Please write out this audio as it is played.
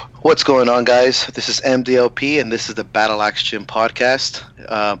What's going on, guys? This is MDLP, and this is the Battle Axe Gym podcast.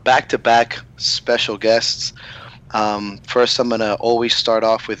 Back-to-back special guests. First, I'm going to always start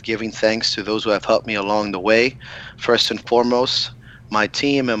off with giving thanks to those who have helped me along the way. First and foremost, my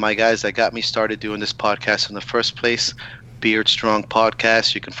team and my guys that got me started doing this podcast in the first place. Beard Strong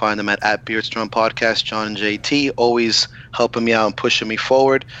Podcast. You can find them at Beard Strong Podcast. John and JT always helping me out and pushing me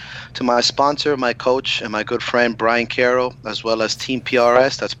forward. To my sponsor, my coach, and my good friend Brian Carroll, as well as Team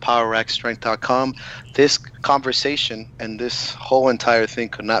PRS, that's PowerRackStrength.com. This conversation and this whole entire thing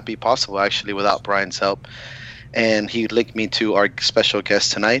could not be possible actually without Brian's help. And he linked me to our special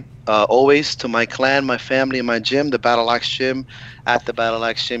guest tonight. Always to my clan, my family, and my gym, the Battle Axe Gym. At the Battle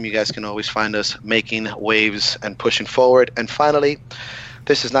Axe Gym, you guys can always find us making waves and pushing forward. And finally,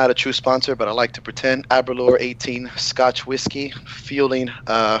 this is not a true sponsor, but I like to pretend. Aberlour 18 Scotch Whiskey, fueling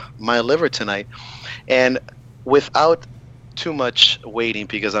my liver tonight. And without too much waiting,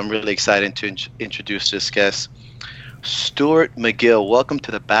 because I'm really excited to introduce this guest, Stuart McGill. Welcome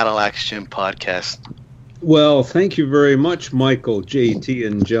to the Battle Axe Gym podcast. Well, thank you very much, Michael, JT,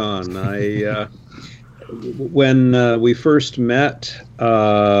 and John. When we first met,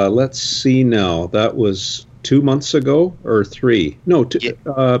 let's see now, that was 2 months ago or 3? No, it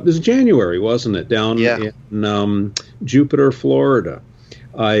was January, wasn't it? Down in Jupiter, Florida.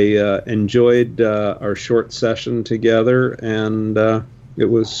 I enjoyed our short session together, and it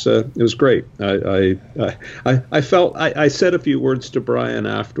was great. I felt I said a few words to Brian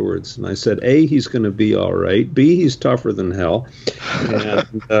afterwards, and I said, A, he's going to be all right. B, he's tougher than hell.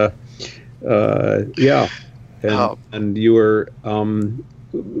 And and you were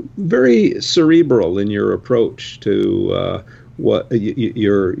very cerebral in your approach to what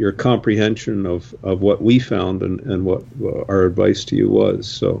your comprehension of what we found and what our advice to you was.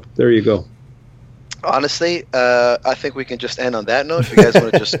 So there you go. Honestly, I think we can just end on that note. If you guys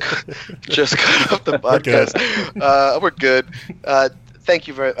want to just cut off the podcast, we're good. Thank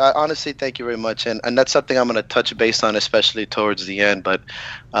you honestly, thank you very much. And that's something I'm going to touch base on, especially towards the end. But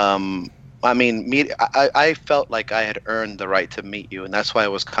I mean, I felt like I had earned the right to meet you, and that's why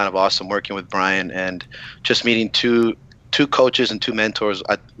it was kind of awesome working with Brian and just meeting two coaches and two mentors.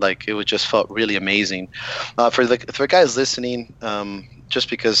 It just felt really amazing. For guys listening, just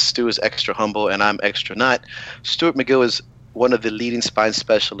because Stu is extra humble and I'm extra not, Stuart McGill is one of the leading spine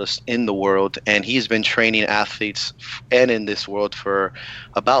specialists in the world, and he's been training athletes and in this world for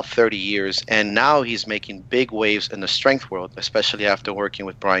about 30 years, and now he's making big waves in the strength world, especially after working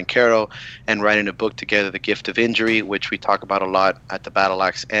with Brian Carroll and writing a book together, The Gift of Injury, which we talk about a lot at the Battle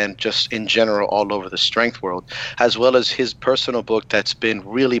Axe and just in general all over the strength world, as well as his personal book that's been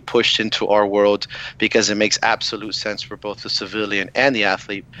really pushed into our world because it makes absolute sense for both the civilian and the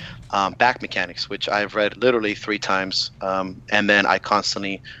athlete. Back Mechanics, which I've read literally 3 times, and then I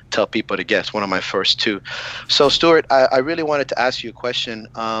constantly tell people to guess, one of my first 2. So Stuart, I really wanted to ask you a question.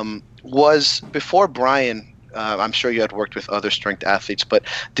 Was before Brian, I'm sure you had worked with other strength athletes, but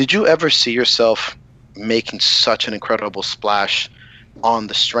did you ever see yourself making such an incredible splash on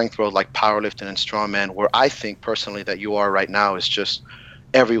the strength world like powerlifting and strongman, where I think personally that you are right now is just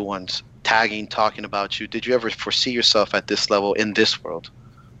everyone's tagging, talking about you? Did you ever foresee yourself at this level in this world?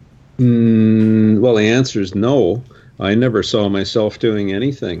 Well, the answer is no. I never saw myself doing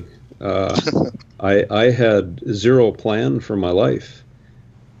anything. I had zero plan for my life.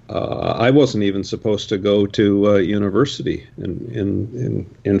 I wasn't even supposed to go to university.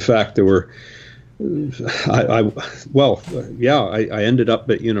 In fact, there were. I ended up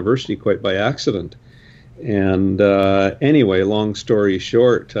at university quite by accident. And anyway, long story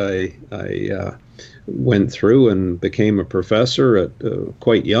short, I went through and became a professor at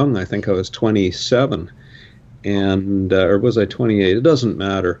quite young. I think I was 27, and or was I 28? It doesn't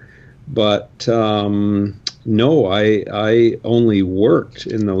matter. But no, I only worked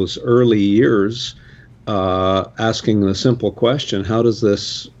in those early years asking the simple question, how does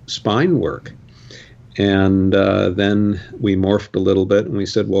this spine work? And then we morphed a little bit and we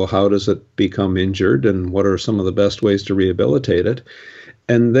said, well, how does it become injured and what are some of the best ways to rehabilitate it?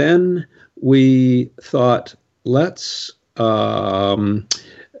 And then we thought, let's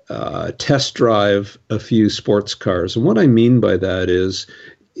test drive a few sports cars. And what I mean by that is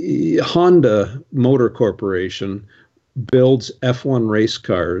Honda Motor Corporation builds F1 race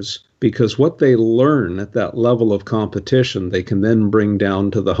cars because what they learn at that level of competition, they can then bring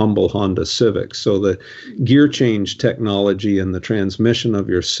down to the humble Honda Civic. So the gear change technology and the transmission of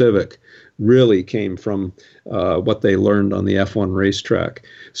your Civic really came from what they learned on the F1 racetrack.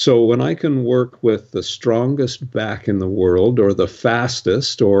 So when I can work with the strongest back in the world, or the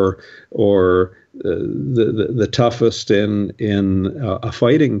fastest, or the toughest in a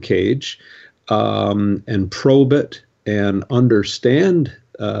fighting cage, and probe it and understand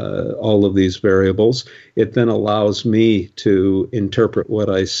all of these variables, it then allows me to interpret what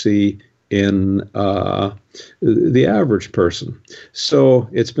I see in the average person. So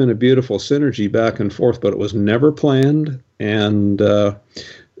it's been a beautiful synergy back and forth, but it was never planned, and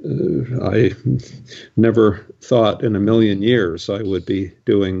I never thought in a million years I would be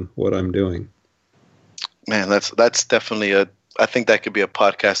doing what I'm doing. Man, that's definitely I think that could be a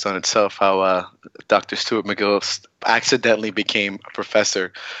podcast on itself, how Dr. Stuart McGill accidentally became a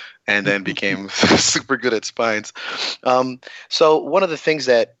professor and then became super good at spines. So one of the things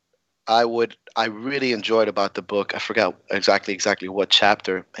that I really enjoyed about the book, I forgot exactly what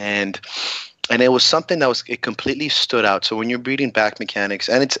chapter, and it was something that it completely stood out. So when you're reading back mechanics,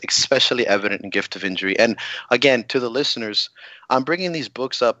 and it's especially evident in Gift of Injury, and again, to the listeners, I'm bringing these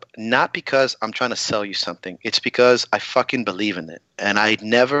books up not because I'm trying to sell you something. It's because I fucking believe in it. And I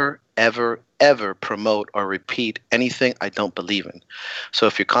never, ever, ever promote or repeat anything I don't believe in. So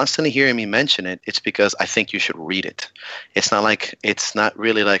if you're constantly hearing me mention it, it's because I think you should read it. It's not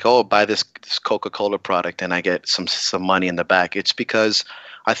really like, oh, buy this Coca-Cola product and I get some money in the back. It's because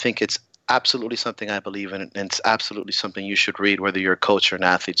I think it's absolutely something I believe in, and it's absolutely something you should read, whether you're a coach or an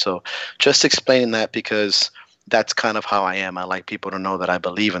athlete. So just explaining that, because that's kind of how I am. I like people to know that I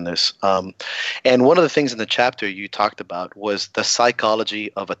believe in this. And one of the things in the chapter you talked about was the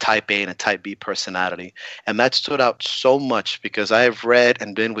psychology of a type A and a type B personality. And that stood out so much because I have read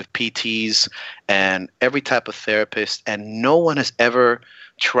and been with PTs and every type of therapist, and no one has ever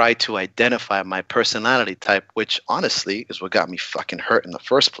tried to identify my personality type, which honestly is what got me fucking hurt in the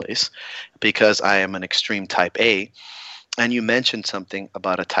first place, because I am an extreme type A. And you mentioned something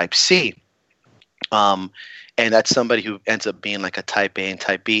about a type C. And that's somebody who ends up being like a type A and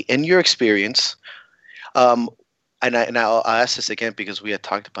type B. In your experience, and I'll ask this again because we had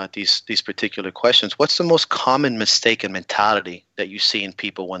talked about these particular questions. What's the most common mistake and mentality that you see in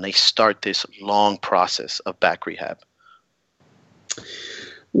people when they start this long process of back rehab?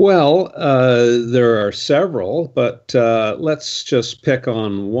 Well, there are several, but let's just pick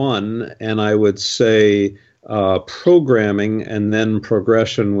on one, and I would say programming and then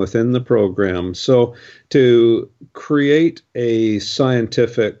progression within the program. So to create a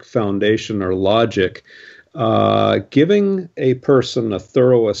scientific foundation or logic, giving a person a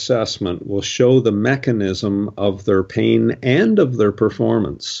thorough assessment will show the mechanism of their pain and of their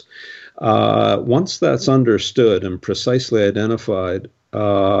performance. Once that's understood and precisely identified,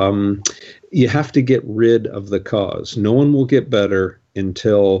 you have to get rid of the cause. No one will get better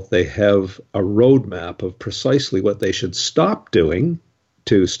until they have a roadmap of precisely what they should stop doing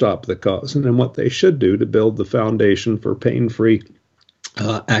to stop the cause, and then what they should do to build the foundation for pain-free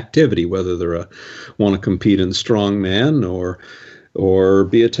activity, whether they want to compete in strongman or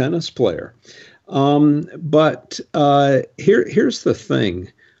be a tennis player. But here's the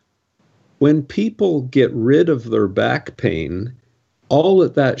thing. When people get rid of their back pain, all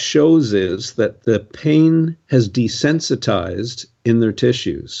that shows is that the pain has desensitized in their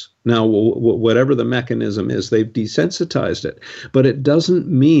tissues. Now, whatever the mechanism is, they've desensitized it. But it doesn't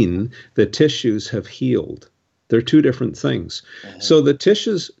mean the tissues have healed. They're two different things. Mm-hmm. So the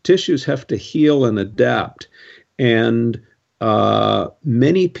tissues have to heal and adapt. And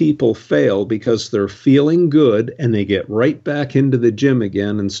many people fail because they're feeling good and they get right back into the gym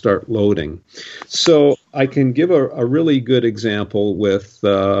again and start loading. So I can give a really good example with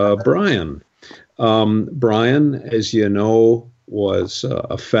Brian. Brian, as you know, was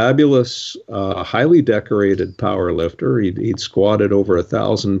a fabulous, highly decorated power lifter. He'd squatted over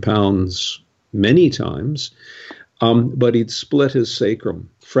 1,000 pounds many times, but he'd split his sacrum,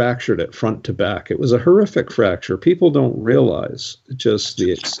 fractured it front to back. It was a horrific fracture. People don't realize just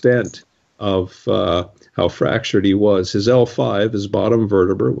the extent of how fractured he was. His L5, his bottom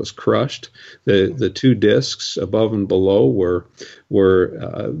vertebra, was crushed. The two discs above and below were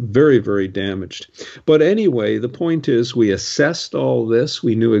very, very damaged. But anyway, the point is we assessed all this.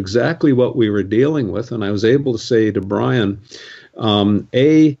 We knew exactly what we were dealing with, and I was able to say to Brian,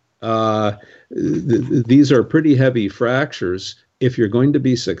 these are pretty heavy fractures. If you're going to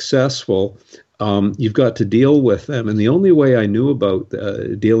be successful, you've got to deal with them. And the only way I knew about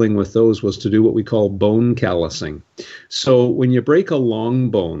dealing with those was to do what we call bone callousing. So when you break a long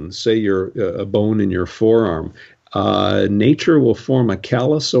bone, say a bone in your forearm, nature will form a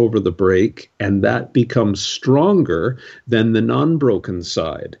callus over the break, and that becomes stronger than the non-broken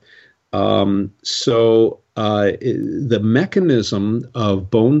side. The mechanism of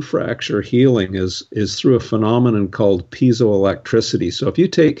bone fracture healing is through a phenomenon called piezoelectricity. So if you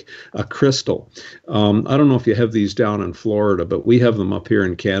take a crystal, I don't know if you have these down in Florida, but we have them up here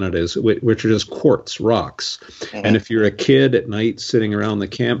in Canada, which are just quartz rocks. Mm-hmm. And if you're a kid at night sitting around the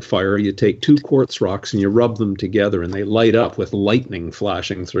campfire, you take 2 quartz rocks and you rub them together, and they light up with lightning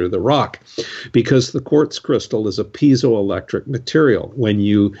flashing through the rock, because the quartz crystal is a piezoelectric material. When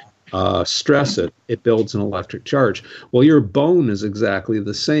you stress it, it builds an electric charge. Well, your bone is exactly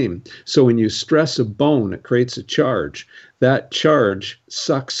the same. So when you stress a bone, it creates a charge. That charge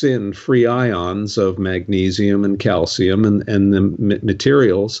sucks in free ions of magnesium and calcium and the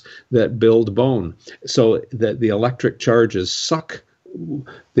materials that build bone. So that the electric charges suck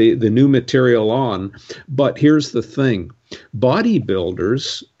the new material on. But here's the thing.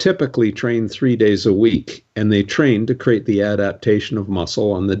 Bodybuilders typically train 3 days a week, and they train to create the adaptation of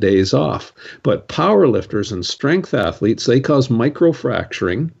muscle on the days off. But powerlifters and strength athletes, they cause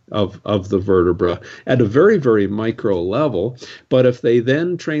microfracturing of the vertebra at a very, very micro level. But if they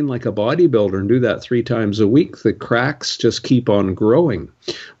then train like a bodybuilder and do that 3 times a week, the cracks just keep on growing.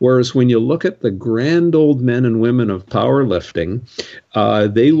 Whereas when you look at the grand old men and women of powerlifting,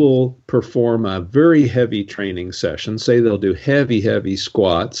 they will perform a very heavy training session. Say they'll do heavy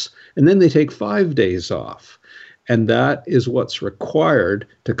squats, and then they take 5 days off. And that is what's required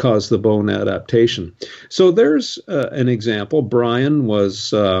to cause the bone adaptation. So there's an example. Brian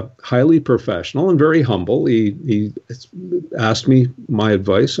was highly professional and very humble. He asked me my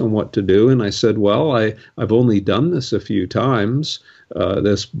advice on what to do, and I said, well, I've only done this a few times,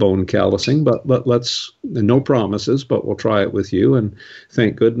 this bone callousing, but let's, no promises, but we'll try it with you. And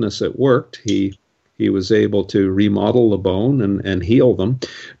thank goodness it worked. He was able to remodel the bone and heal them.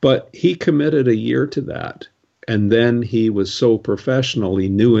 But he committed a year to that. And then he was so professional, he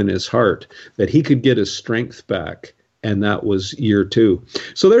knew in his heart that he could get his strength back. And that was year 2.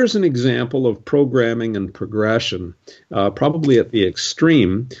 So there's an example of programming and progression, probably at the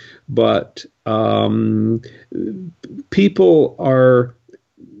extreme. But people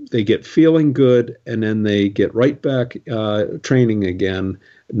they get feeling good, and then they get right back training again,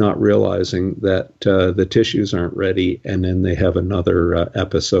 not realizing that the tissues aren't ready, and then they have another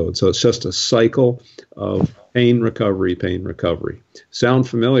episode. So it's just a cycle of pain recovery. Sound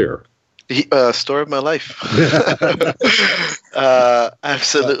familiar? Story of my life.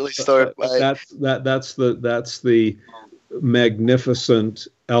 Absolutely, story of my life. That's the magnificent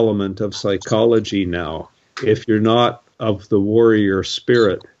element of psychology now. If you're not of the warrior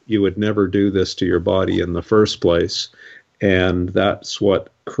spirit, you would never do this to your body in the first place. And that's what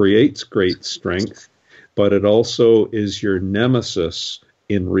creates great strength, but it also is your nemesis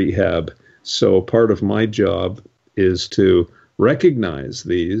in rehab. So part of my job is to recognize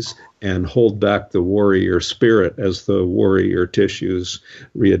these and hold back the warrior spirit as the warrior tissues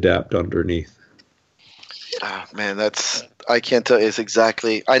readapt underneath. Oh, man, I can't tell. It's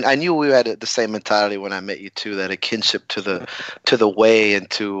exactly. I knew we had the same mentality when I met you too. That a kinship to the way, and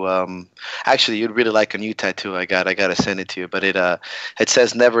to actually, you'd really like a new tattoo I got. I gotta send it to you. But it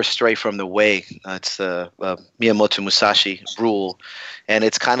says never stray from the way. It's the Miyamoto Musashi rule, and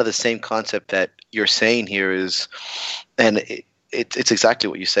it's kind of the same concept that you're saying here is, and it's exactly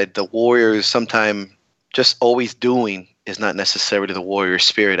what you said. The warrior is sometimes just always doing is not necessarily the warrior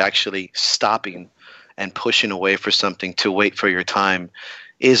spirit. Actually stopping and pushing away for something to wait for your time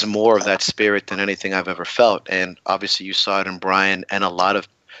is more of that spirit than anything I've ever felt. And obviously you saw it in Brian and a lot of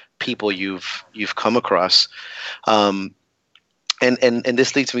people you've come across. And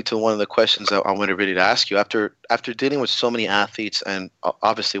this leads me to one of the questions I wanted really to ask you. After dealing with so many athletes and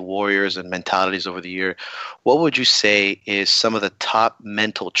obviously warriors and mentalities over the year, what would you say is some of the top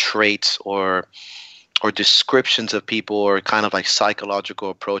mental traits or descriptions of people, or kind of like psychological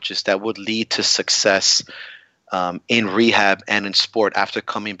approaches that would lead to success in rehab and in sport after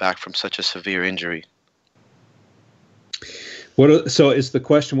coming back from such a severe injury? So is the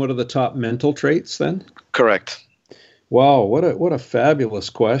question, what are the top mental traits then? Correct. Wow, what a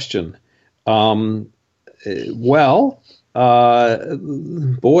fabulous question. I'll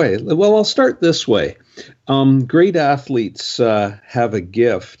start this way. Great athletes have a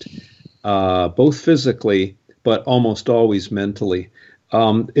gift, both physically, but almost always mentally.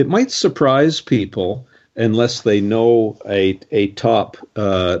 It might surprise people unless they know a top,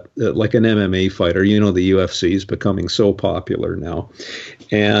 like an MMA fighter. You know, the UFC is becoming so popular now.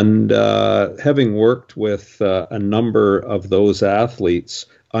 And having worked with a number of those athletes,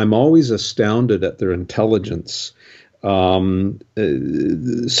 I'm always astounded at their intelligence. So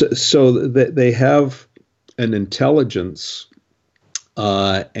that they have an intelligence,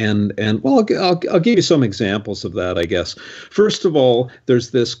 and well, I'll give you some examples of that, I guess. First of all, there's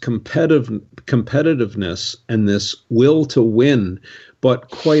this competitiveness and this will to win, but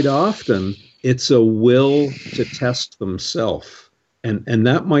quite often it's a will to test themselves, and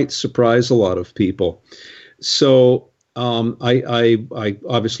that might surprise a lot of people. So I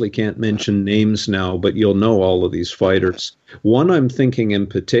obviously can't mention names now, but you'll know all of these fighters. One I'm thinking in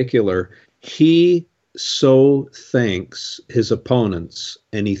particular, he so thanks his opponents,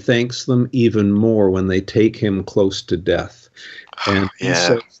 and he thanks them even more when they take him close to death. And he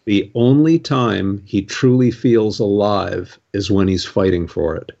says the only time he truly feels alive is when he's fighting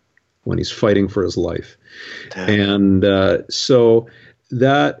for it, when he's fighting for his life. Damn. And so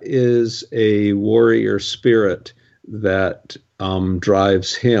that is a warrior spirit that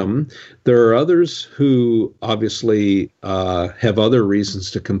drives him. There are others who obviously have other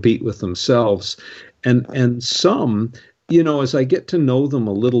reasons to compete with themselves. And some, you know, as I get to know them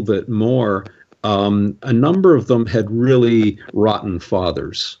a little bit more, a number of them had really rotten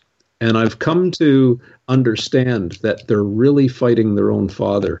fathers. And I've come to understand that they're really fighting their own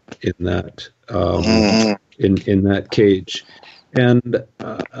father in that in that cage. And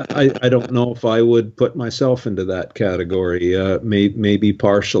I don't know if I would put myself into that category, maybe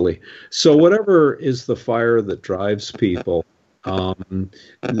partially. So whatever is the fire that drives people,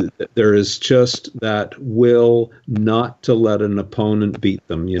 there is just that will not to let an opponent beat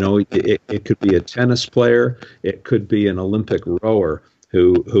them. You know, it could be a tennis player, it could be an Olympic rower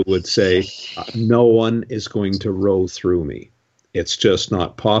who would say, no one is going to row through me. It's just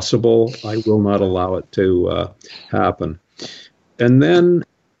not possible. I will not allow it to happen. And then,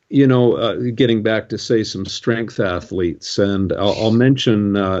 you know, getting back to, say, some strength athletes, and I'll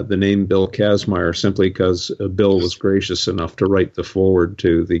mention the name Bill Kazmaier simply because Bill was gracious enough to write the foreword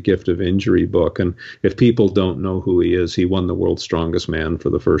to the Gift of Injury book. And if people don't know who he is, he won the World's Strongest Man for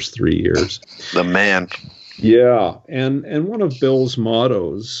the first 3 years. The man. Yeah. And one of Bill's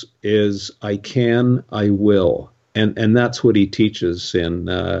mottos is, I can, I will. And that's what he teaches in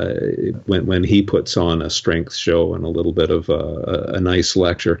when he puts on a strength show and a little bit of a nice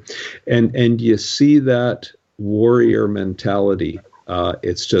lecture. And you see that warrior mentality.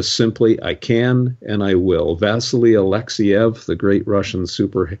 It's just simply, I can and I will. Vasily Alexiev, the great Russian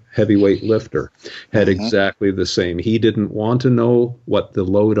super heavyweight lifter, had exactly the same. He didn't want to know what the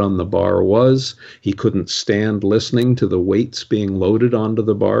load on the bar was. He couldn't stand listening to the weights being loaded onto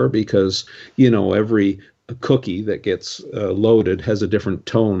the bar because, you know, every cookie that gets loaded has a different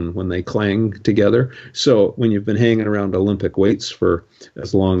tone when they clang together. So when you've been hanging around Olympic weights for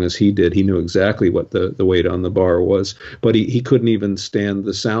as long as he did, he knew exactly what the weight on the bar was. But he couldn't even stand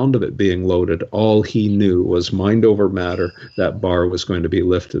the sound of it being loaded. All he knew was mind over matter, that bar was going to be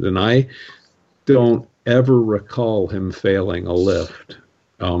lifted. And I don't ever recall him failing a lift.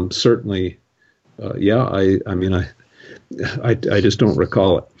 Certainly, I just don't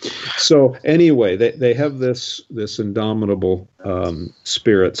recall it. So anyway, they have this indomitable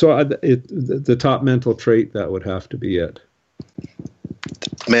spirit. So the top mental trait, that would have to be it.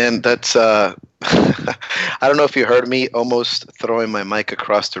 Man, that's I don't know if you heard me almost throwing my mic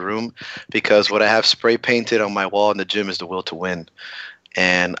across the room, because what I have spray painted on my wall in the gym is the will to win.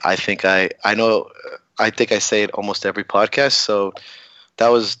 And I think I say it almost every podcast. So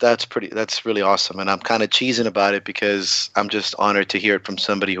that's really awesome. And I'm kind of cheesing about it because I'm just honored to hear it from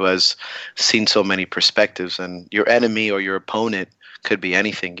somebody who has seen so many perspectives. And your enemy or your opponent could be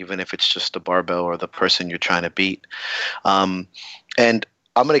anything, even if it's just the barbell or the person you're trying to beat. And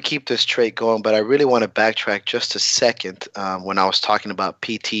I'm going to keep this trait going, but I really want to backtrack just a second when I was talking about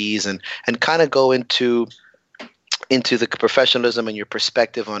PTs and kind of go into the professionalism and your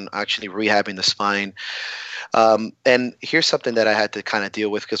perspective on actually rehabbing the spine. And here's something that I had to kind of deal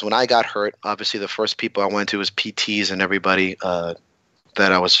with, because when I got hurt, obviously the first people I went to was PTs and everybody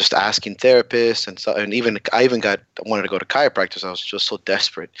that I was just asking therapists, and so, and I wanted to go to chiropractors. I was just so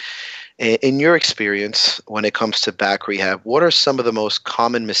desperate. In your experience, when it comes to back rehab, what are some of the most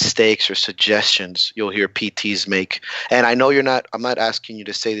common mistakes or suggestions you'll hear PTs make? And I know I'm not asking you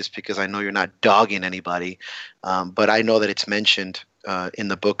to say this because I know you're not dogging anybody, but I know that it's mentioned in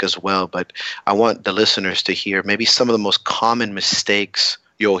the book as well. But I want the listeners to hear maybe some of the most common mistakes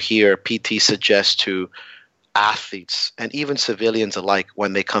you'll hear PT suggest to athletes and even civilians alike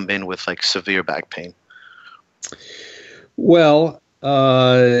when they come in with like severe back pain. Well,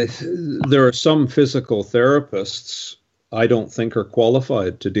 there are some physical therapists I don't think are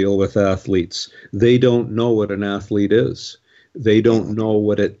qualified to deal with athletes. They don't know what an athlete is. They don't know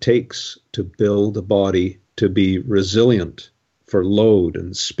what it takes to build a body to be resilient for load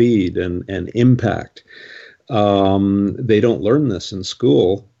and speed and impact. They don't learn this in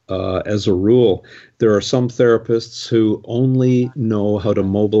school. As a rule, there are some therapists who only know how to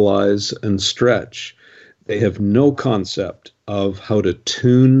mobilize and stretch. They have no concept of how to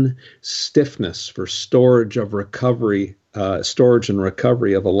tune stiffness for storage of recovery, storage and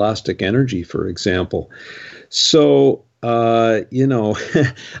recovery of elastic energy, for example. So, I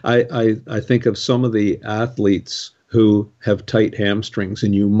think of some of the athletes who have tight hamstrings,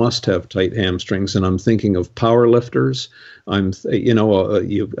 and you must have tight hamstrings. And I'm thinking of power lifters.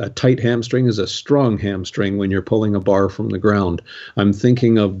 A tight hamstring is a strong hamstring when you're pulling a bar from the ground. I'm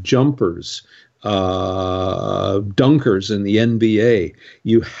thinking of jumpers, dunkers in the NBA.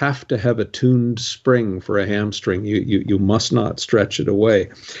 You have to have a tuned spring for a hamstring. You must not stretch it away.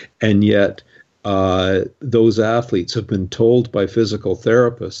 And yet, those athletes have been told by physical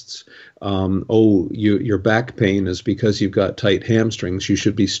therapists, your back pain is because you've got tight hamstrings. You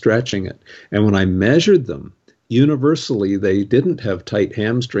should be stretching it. And when I measured them, universally, they didn't have tight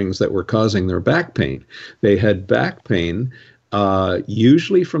hamstrings that were causing their back pain. They had back pain,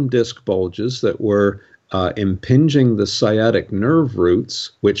 usually from disc bulges that were impinging the sciatic nerve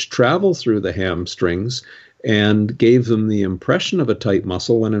roots, which travel through the hamstrings and gave them the impression of a tight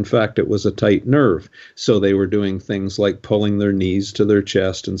muscle when in fact it was a tight nerve. So they were doing things like pulling their knees to their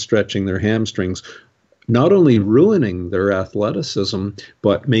chest and stretching their hamstrings, not only ruining their athleticism,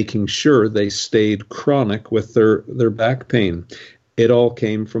 but making sure they stayed chronic with their back pain. It all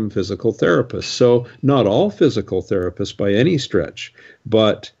came from physical therapists. So not all physical therapists by any stretch,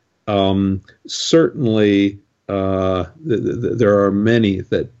 but certainly there are many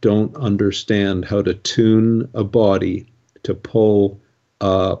that don't understand how to tune a body to pull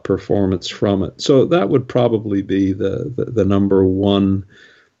performance from it. So that would probably be the number one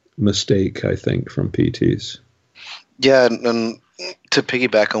mistake, I think, from PTs. Yeah, and to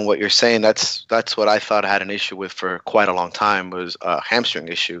piggyback on what you're saying, that's what I thought I had an issue with for quite a long time, was a hamstring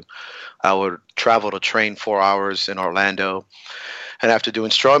issue. I would travel to train 4 hours in Orlando, and after doing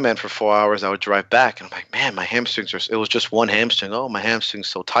strongman for 4 hours, I would drive back, and I'm like, man, my hamstrings it was just one hamstring. Oh, my hamstring's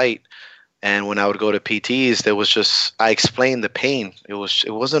so tight. And when I would go to PTs, I explained the pain. It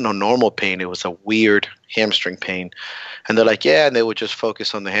wasn't a normal pain. It was a weird hamstring pain. And they're like, yeah, and they would just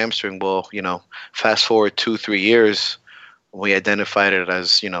focus on the hamstring. Well, fast forward 2-3 years, we identified it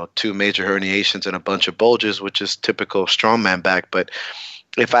as, 2 major herniations and a bunch of bulges, which is typical strongman back. But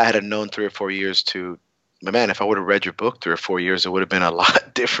if I had known 3 or 4 years if I would have read your book 3 or 4 years, it would have been a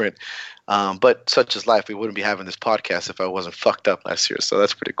lot different. But such is life. We wouldn't be having this podcast if I wasn't fucked up last year. So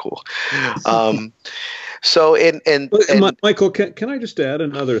that's pretty cool. Michael, can I just add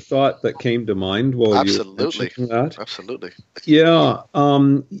another thought that came to mind while you were mentioning that? Absolutely. Yeah.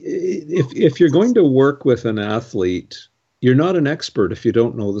 If you're going to work with an athlete, you're not an expert if you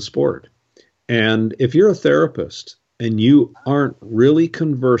don't know the sport. And if you're a therapist and you aren't really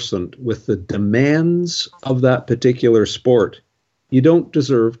conversant with the demands of that particular sport, you don't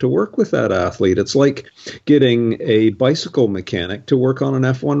deserve to work with that athlete. It's like getting a bicycle mechanic to work on an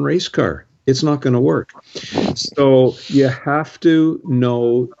F1 race car. It's not going to work. So you have to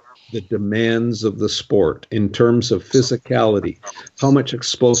know the demands of the sport in terms of physicality. How much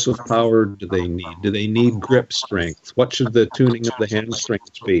explosive power do they need? Do they need grip strength? What should the tuning of the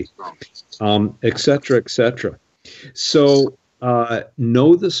hamstrings be? Et cetera, et cetera. So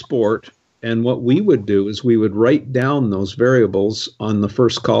know the sport, and what we would do is we would write down those variables on the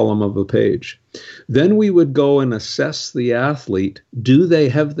first column of a page. Then we would go and assess the athlete. Do they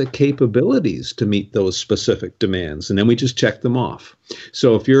have the capabilities to meet those specific demands? And then we just check them off.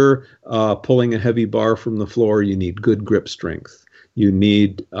 So if you're pulling a heavy bar from the floor, you need good grip strength. You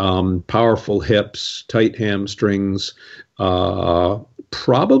need powerful hips, tight hamstrings,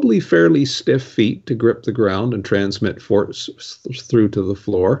 probably fairly stiff feet to grip the ground and transmit force through to the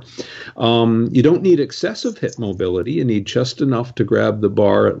floor. You don't need excessive hip mobility. You need just enough to grab the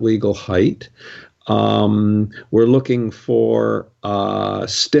bar at legal height. We're looking for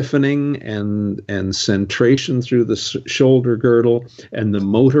stiffening and centration through the shoulder girdle and the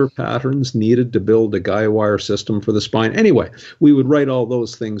motor patterns needed to build a guy wire system for the spine. Anyway, we would write all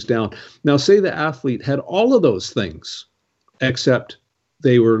those things down. Now, say the athlete had all of those things, except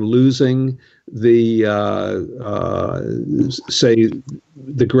they were losing the, say,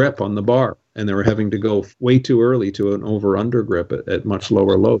 the grip on the bar. and they were having to go way too early to an over-under grip at much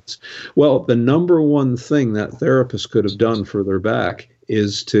lower loads. Well, the number one thing that therapist could have done for their back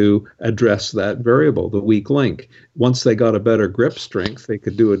is to address that variable, the weak link. Once they got a better grip strength, they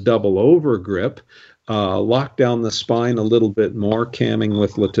could do a double over grip, lock down the spine a little bit more, camming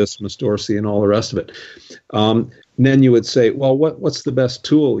with latissimus dorsi and all the rest of it. Then you would say, well, what's the best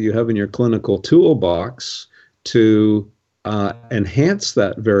tool you have in your clinical toolbox to enhance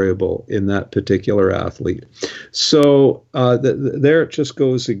that variable in that particular athlete? So there it just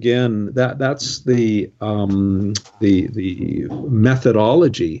goes again. That's the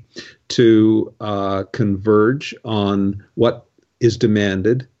methodology to converge on what is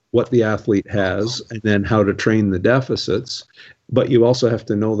demanded, what the athlete has, and then how to train the deficits. But you also have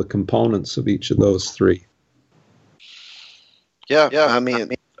to know the components of each of those three. Yeah. I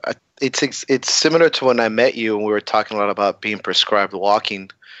mean, it's similar to when I met you and we were talking a lot about being prescribed walking.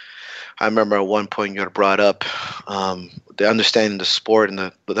 I remember at one point you had brought up the understanding the sport and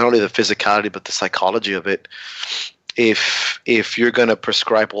not only the physicality but the psychology of it. If you're going to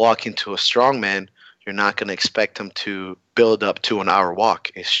prescribe walking to a strongman, you're not going to expect him to build up to an hour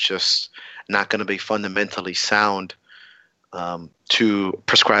walk. It's just not going to be fundamentally sound to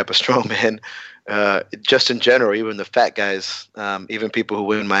prescribe a strongman. Just in general, even the fat guys, even people who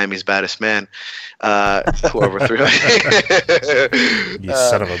win Miami's Baddest Man, who overthrew. You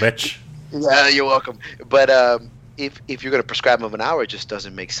son of a bitch. Yeah, you're welcome. But if you're going to prescribe them an hour, it just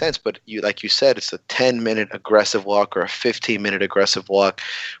doesn't make sense. But like you said, it's a 10-minute aggressive walk or a 15-minute aggressive walk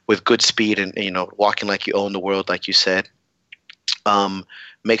with good speed and walking like you own the world, like you said.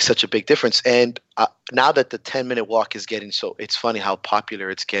 Makes such a big difference. And now that the 10-minute walk is getting it's funny how popular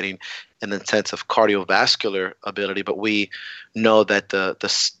it's getting in the sense of cardiovascular ability, but we know that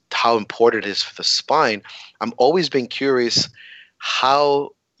how important it is for the spine. I'm always been curious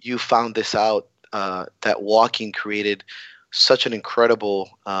how you found this out, that walking created such an incredible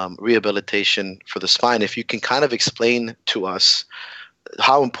rehabilitation for the spine. If you can kind of explain to us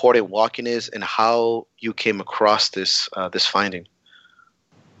how important walking is and how you came across this finding.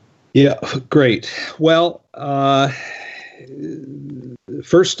 Yeah, great. Well,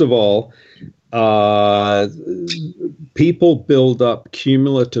 first of all, people build up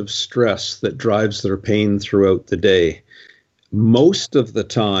cumulative stress that drives their pain throughout the day. Most of the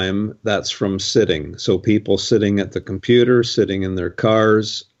time, that's from sitting. So people sitting at the computer, sitting in their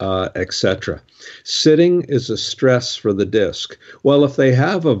cars, etc. Sitting is a stress for the disc. Well, if they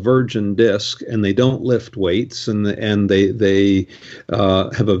have a virgin disc and they don't lift weights and they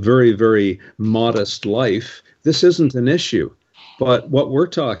have a very, very modest life, this isn't an issue. But what we're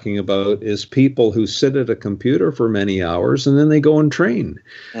talking about is people who sit at a computer for many hours and then they go and train.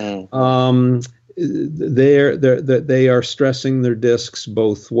 They are stressing their discs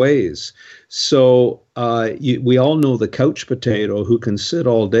both ways. So we all know the couch potato who can sit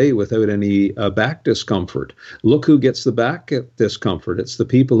all day without any back discomfort. Look who gets the back discomfort. It's the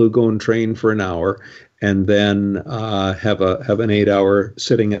people who go and train for an hour and then have an 8-hour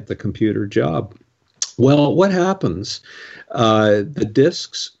sitting at the computer job. Well, what happens? The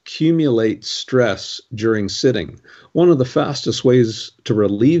discs accumulate stress during sitting. One of the fastest ways to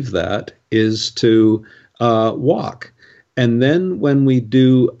relieve that is to walk. And then when we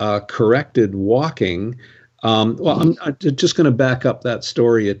do corrected walking, I'm just going to back up that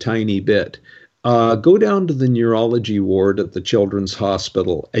story a tiny bit. Go down to the neurology ward at the Children's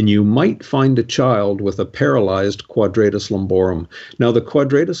Hospital, and you might find a child with a paralyzed quadratus lumborum. Now, the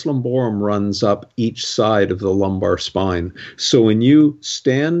quadratus lumborum runs up each side of the lumbar spine. So when you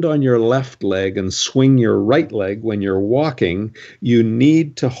stand on your left leg and swing your right leg when you're walking, you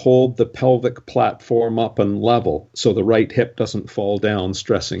need to hold the pelvic platform up and level so the right hip doesn't fall down,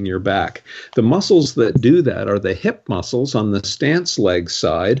 stressing your back. The muscles that do that are the hip muscles on the stance leg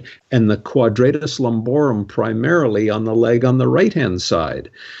side and the quadratus lumborum primarily on the leg on the right-hand side.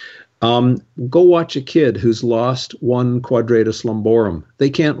 Go watch a kid who's lost one quadratus lumborum. They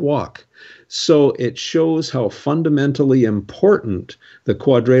can't walk. So it shows how fundamentally important the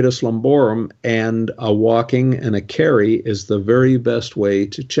quadratus lumborum and a walking and a carry is the very best way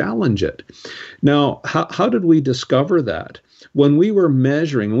to challenge it. Now, how did we discover that? When we were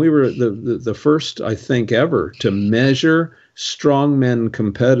measuring, we were the first, I think, ever to measure strongmen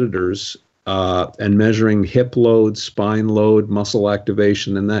competitors and measuring hip load, spine load, muscle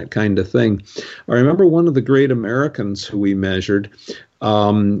activation, and that kind of thing. I remember one of the great Americans who we measured,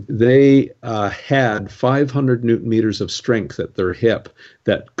 they had 500 Newton meters of strength at their hip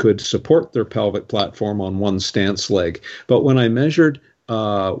that could support their pelvic platform on one stance leg. But when I measured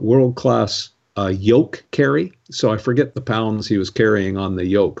world-class yoke carry. So I forget the pounds he was carrying on the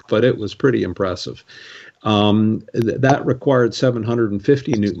yoke, but it was pretty impressive. That required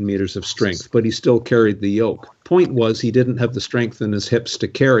 750 Newton meters of strength, but he still carried the yoke. Point was, he didn't have the strength in his hips to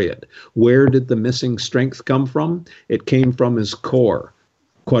carry it. Where did the missing strength come from? It came from his core,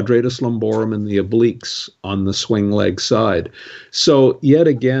 quadratus lumborum and the obliques on the swing leg side. So yet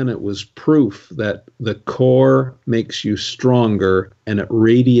again, it was proof that the core makes you stronger and it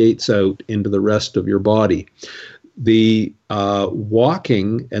radiates out into the rest of your body. The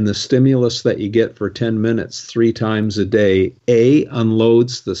walking and the stimulus that you get for 10 minutes 3 times a day, A,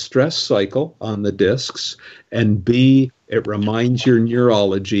 unloads the stress cycle on the discs, and B, it reminds your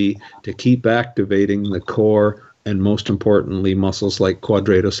neurology to keep activating the core and, most importantly, muscles like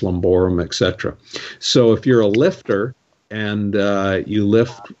quadratus lumborum, etc. So if you're a lifter and you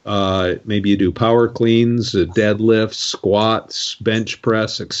lift, maybe you do power cleans, deadlifts, squats, bench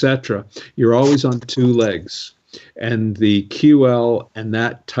press, etc., you're always on 2 legs. And the QL and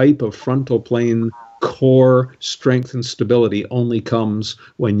that type of frontal plane core strength and stability only comes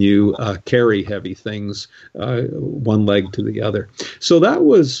when you carry heavy things one leg to the other. So that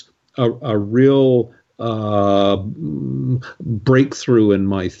was a real breakthrough in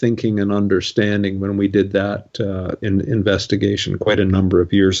my thinking and understanding when we did that investigation quite a number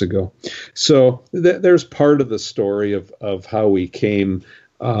of years ago. So there's part of the story of how we came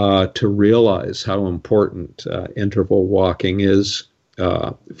to realize how important interval walking is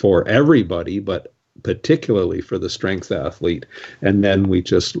for everybody, but particularly for the strength athlete. And then we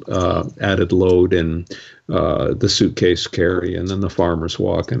just added load in the suitcase carry and then the farmer's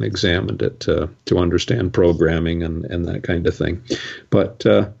walk and examined it to understand programming and that kind of thing. But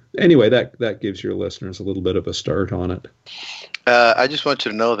anyway, that gives your listeners a little bit of a start on it. I just want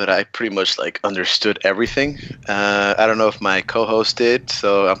you to know that I pretty much understood everything. I don't know if my co-host did,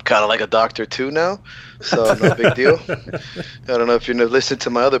 so I'm kind of like a doctor too now, so no big deal. I don't know if you listened to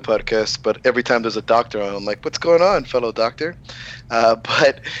my other podcast, but every time there's a doctor on, I'm like, what's going on, fellow doctor?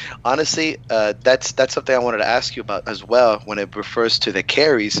 But honestly, that's something I wanted to ask you about as well when it refers to the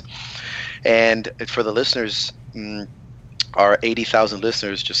carries. And for the listeners, our 80,000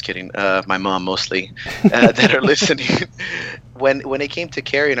 listeners, just kidding, my mom mostly, that are listening. When it came to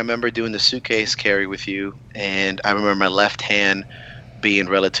carrying, I remember doing the suitcase carry with you, and I remember my left hand being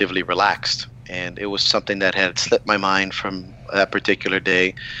relatively relaxed, and it was something that had slipped my mind from that particular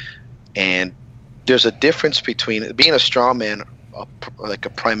day. And there's a difference between being a strongman.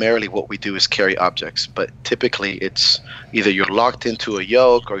 Primarily what we do is carry objects, but typically it's either you're locked into a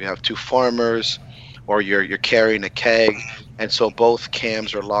yoke or you have 2 farmers, or you're carrying a keg, and so both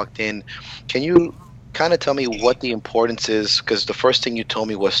cams are locked in. Can you kind of tell me what the importance is? Because the first thing you told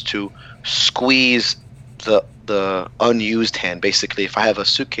me was to squeeze the unused hand. Basically, if I have a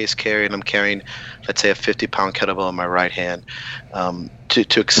suitcase carry and I'm carrying, let's say, a 50-pound kettlebell in my right hand,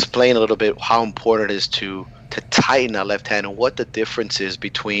 to explain a little bit how important it is to tighten that left hand and what the difference is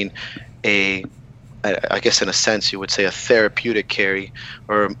between I guess in a sense you would say a therapeutic carry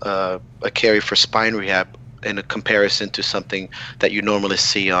or a carry for spine rehab in a comparison to something that you normally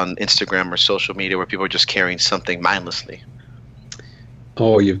see on Instagram or social media where people are just carrying something mindlessly.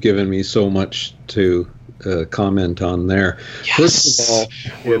 Oh, you've given me so much to comment on there. Yes. First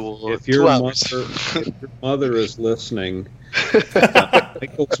of all, if your mother is listening,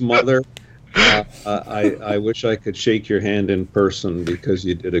 Michael's mother, I wish I could shake your hand in person because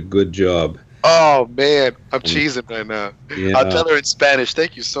you did a good job. Oh, man, I'm cheesing right now. Yeah. I'll tell her in Spanish.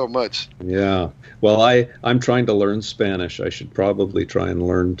 Thank you so much. Yeah. Well, I'm trying to learn Spanish. I should probably try and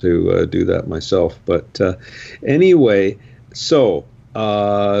learn to do that myself. But anyway, so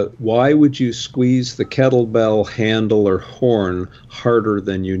why would you squeeze the kettlebell handle or horn harder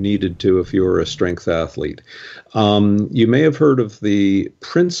than you needed to if you were a strength athlete? You may have heard of the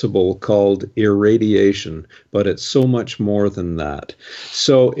principle called irradiation, but it's so much more than that.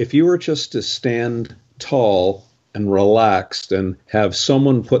 So if you were just to stand tall and relaxed and have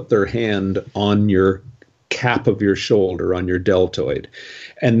someone put their hand on your cap of your shoulder, on your deltoid,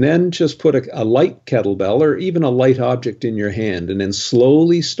 and then just put a light kettlebell or even a light object in your hand, and then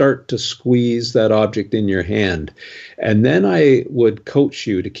slowly start to squeeze that object in your hand. And then I would coach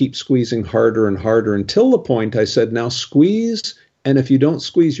you to keep squeezing harder and harder until the point I said, now squeeze, and if you don't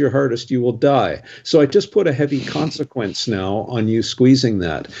squeeze your hardest, you will die. So I just put a heavy consequence now on you squeezing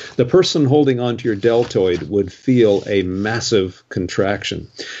that. The person holding onto your deltoid would feel a massive contraction.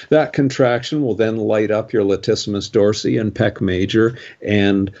 That contraction will then light up your latissimus dorsi and pec major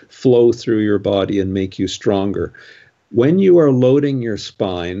and flow through your body and make you stronger. When you are loading your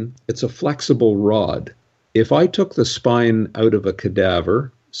spine, it's a flexible rod. If I took the spine out of a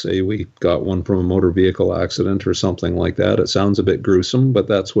cadaver, Say we got one from a motor vehicle accident or something like that. It sounds a bit gruesome, but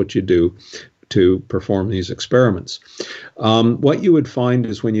that's what you do to perform these experiments. What you would find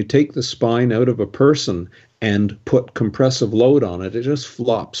is when you take the spine out of a person and put compressive load on it, it just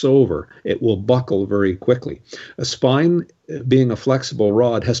flops over. It will buckle very quickly. A spine, being a flexible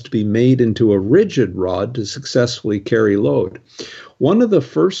rod, has to be made into a rigid rod to successfully carry load. One of the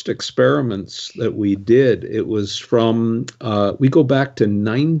first experiments that we did, it was from, we go back to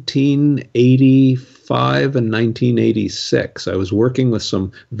 1985 and 1986. I was working with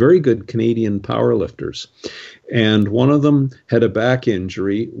some very good Canadian powerlifters. And one of them had a back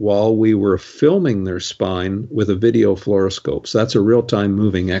injury while we were filming their spine with a video fluoroscope. So that's a real-time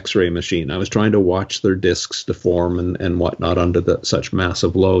moving X-ray machine. I was trying to watch their discs deform and whatnot under such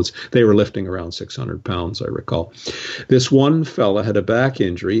massive loads. They were lifting around 600 pounds, I recall. This one fella had a back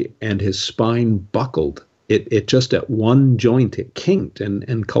injury, and his spine buckled. It just at one joint, it kinked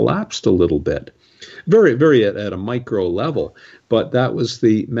and collapsed a little bit. Very, very at a micro level. But that was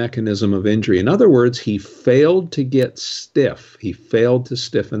the mechanism of injury. In other words, he failed to get stiff. He failed to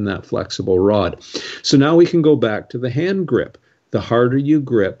stiffen that flexible rod. So now we can go back to the hand grip. The harder you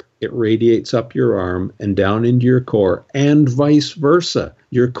grip, it radiates up your arm and down into your core, and vice versa.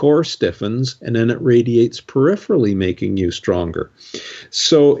 Your core stiffens, and then it radiates peripherally, making you stronger.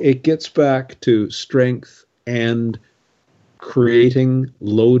 So it gets back to strength and creating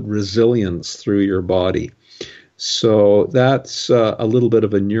load resilience through your body. So that's a little bit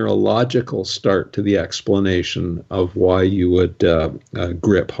of a neurological start to the explanation of why you would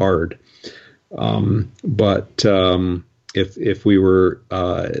grip hard. If we were,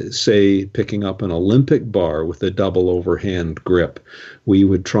 say, picking up an Olympic bar with a double overhand grip, we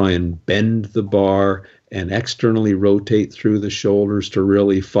would try and bend the bar and externally rotate through the shoulders to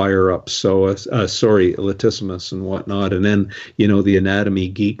really fire up latissimus and whatnot. And then, the anatomy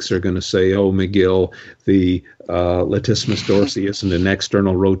geeks are going to say, oh, McGill, the latissimus dorsi isn't an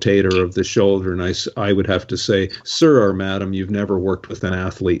external rotator of the shoulder. And I would have to say, sir or madam, you've never worked with an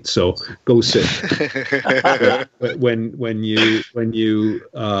athlete, so go sit. when you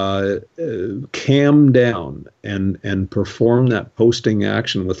cam down and perform that posting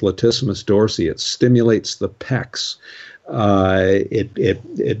action with latissimus dorsi, it stimulates the pecs.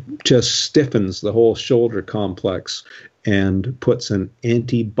 It just stiffens the whole shoulder complex and puts an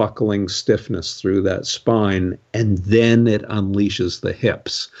anti-buckling stiffness through that spine, and then it unleashes the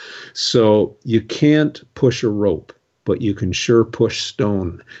hips. So you can't push a rope, but you can sure push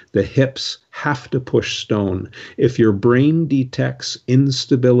stone. The hips have to push stone. If your brain detects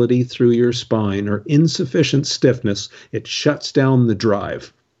instability through your spine or insufficient stiffness, it shuts down the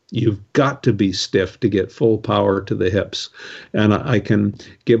drive. You've got to be stiff to get full power to the hips. And I can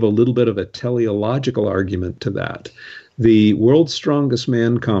give a little bit of a teleological argument to that. The World's Strongest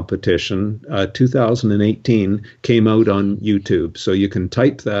Man competition, 2018, came out on YouTube. So you can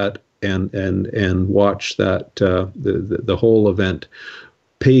type that and watch that the whole event.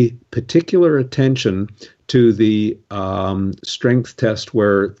 Pay particular attention to the strength test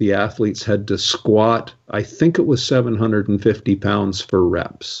where the athletes had to squat, I think it was 750 pounds for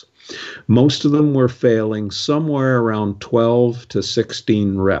reps. Most of them were failing somewhere around 12 to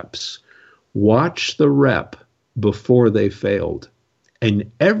 16 reps. Watch the rep before they failed. And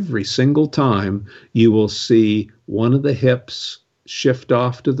every single time you will see one of the hips shift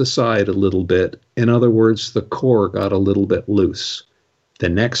off to the side a little bit. In other words, the core got a little bit loose. The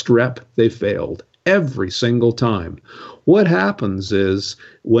next rep, they failed. Every single time. What happens is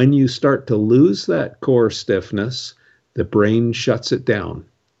when you start to lose that core stiffness, the brain shuts it down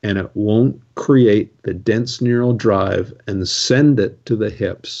and it won't create the dense neural drive and send it to the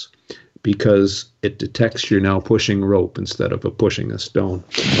hips because it detects you're now pushing rope instead of pushing a stone.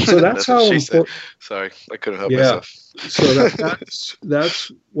 So that's how important. Sorry, I couldn't help myself. So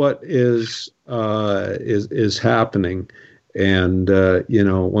that's what is happening. And,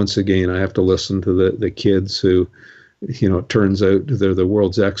 once again, I have to listen to the kids who, it turns out they're the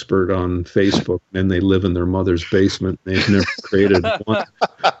world's expert on Facebook and they live in their mother's basement. They've never created one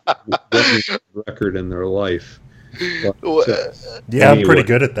record in their life. But, anyway. I'm pretty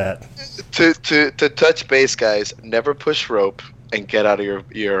good at that. To touch base, guys, never push rope and get out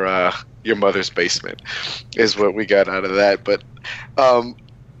of your mother's basement is what we got out of that. But I'm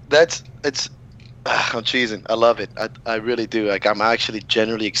cheesing. I love it. I really do. Like, I'm actually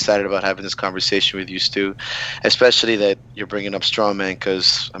generally excited about having this conversation with you, Stu, especially that you're bringing up strongman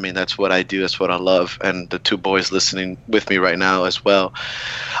because, that's what I do. That's what I love. And the two boys listening with me right now as well.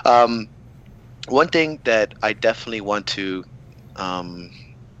 One thing that I definitely want to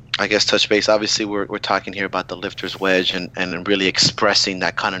I guess, touch base. Obviously, we're talking here about the lifter's wedge and really expressing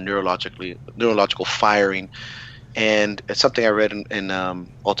that kind of neurological firing. And it's something I read in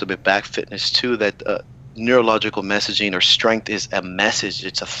Ultimate Back Fitness too, that neurological messaging or strength is a message.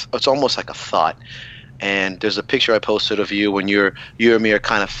 It's almost like a thought. And there's a picture I posted of you when you and me are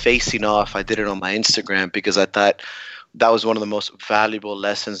kind of facing off. I did it on my Instagram because I thought that was one of the most valuable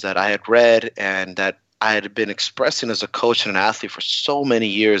lessons that I had read and that I had been expressing as a coach and an athlete for so many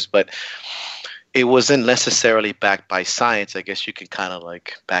years, but it wasn't necessarily backed by science. I guess you can kind of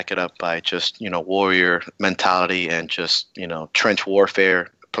like back it up by just, warrior mentality and just, trench warfare,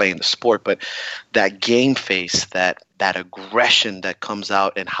 playing the sport. But that game face, that aggression that comes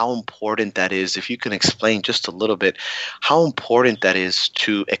out, and how important that is, if you can explain just a little bit how important that is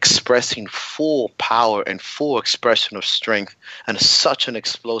to expressing full power and full expression of strength and such an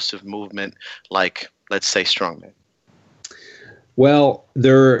explosive movement like, let's say, strongman. Well,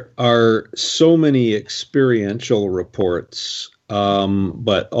 there are so many experiential reports,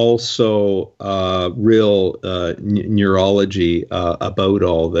 but also real neurology about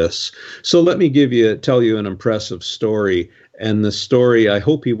all this. So let me tell you an impressive story. And the story, I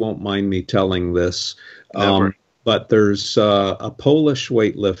hope you won't mind me telling this. But there's a Polish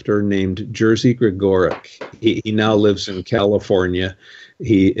weightlifter named Jerzy Gregorek. He now lives in California.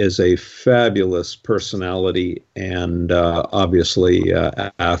 He is a fabulous personality and obviously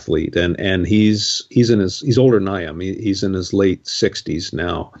athlete, and he's older than I am. He's in his late 60s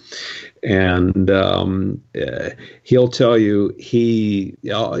now, and he'll tell you he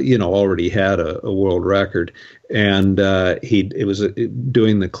already had a world record, and it was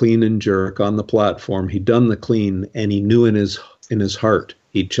doing the clean and jerk on the platform. He'd done the clean, and he knew in his heart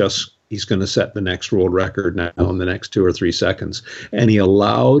he's going to set the next world record now in the next 2 or 3 seconds. And he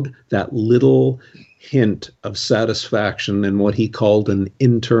allowed that little hint of satisfaction and what he called an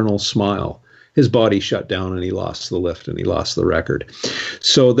internal smile. His body shut down and he lost the lift and he lost the record.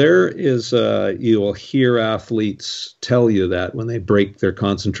 So there is, you will hear athletes tell you that when they break their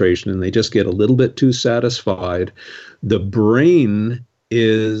concentration and they just get a little bit too satisfied, the brain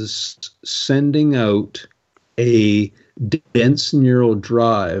is sending out a dense neural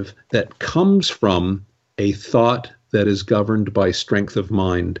drive that comes from a thought that is governed by strength of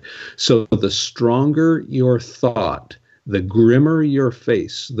mind. So the stronger your thought, the grimmer your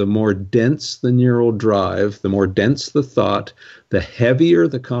face, the more dense the neural drive, the more dense the thought, the heavier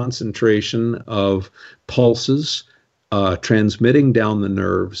the concentration of pulses transmitting down the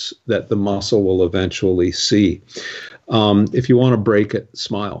nerves that the muscle will eventually see. If you want to break it,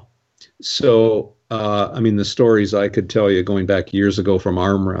 smile. So the stories I could tell you going back years ago from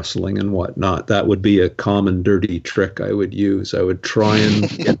arm wrestling and whatnot, that would be a common dirty trick I would use. I would try and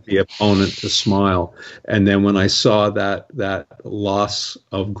get the opponent to smile. And then when I saw that loss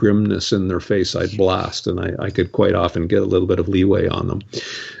of grimness in their face, I'd blast. And I could quite often get a little bit of leeway on them.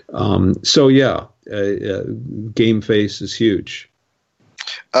 Game face is huge.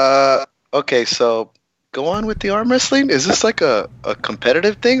 Okay, so go on with the arm wrestling. Is this like a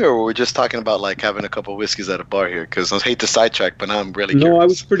competitive thing, or were we just talking about like having a couple of whiskeys at a bar here? Because I hate to sidetrack, but I'm really curious. No, I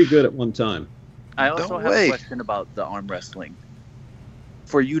was pretty good at one time. I also have a question about the arm wrestling.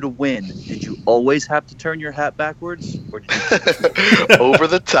 For you to win, did you always have to turn your hat backwards, or did you over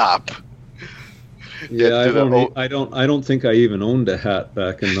the top? Yeah, I don't think I even owned a hat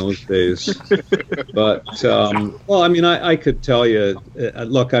back in those days. But I could tell you.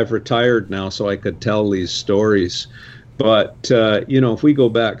 Look, I've retired now, so I could tell these stories. But if we go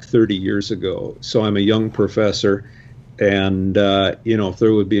back 30 years ago, so I'm a young professor, and if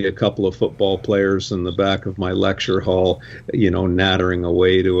there would be a couple of football players in the back of my lecture hall, nattering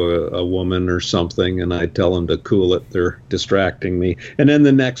away to a woman or something, and I'd tell them to cool it, they're distracting me. And then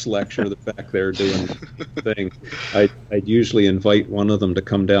the next lecture, they're back there doing the thing. I'd usually invite one of them to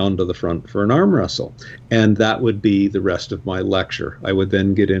come down to the front for an arm wrestle, and that would be the rest of my lecture. I would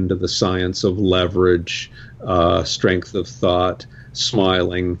then get into the science of leverage, strength of thought,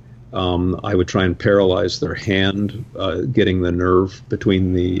 smiling. I would try and paralyze their hand, getting the nerve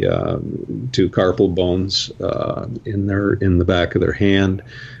between the two carpal bones in the back of their hand.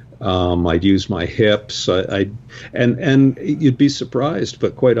 I'd use my hips. And you'd be surprised,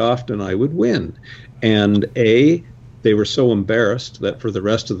 but quite often I would win. And they were so embarrassed that for the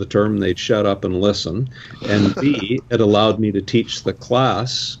rest of the term they'd shut up and listen. And B, it allowed me to teach the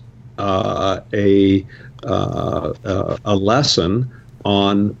class a lesson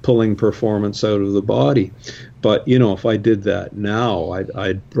on pulling performance out of the body. But if I did that now,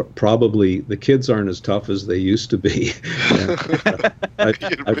 I'd probably, the kids aren't as tough as they used to be.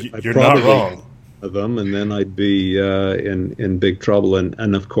 You're not wrong. of them, and then I'd be in big trouble.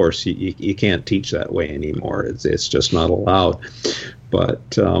 And of course, you can't teach that way anymore. It's just not allowed.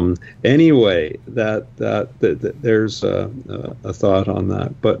 But anyway, that there's a thought on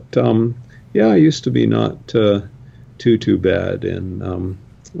that. But yeah, I used to be not too bad in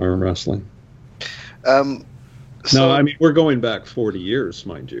arm wrestling. No, I mean, we're going back 40 years,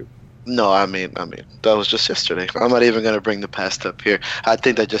 mind you. No, I mean, that was just yesterday. I'm not even going to bring the past up here. I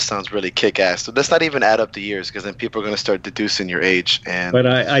think that just sounds really kick-ass. So let's not even add up the years, because then people are going to start deducing your age. But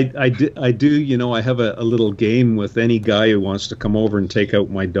I do, you know, I have a little game with any guy who wants to come over and take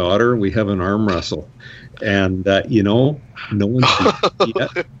out my daughter. We have an arm wrestle. And, you know, no one's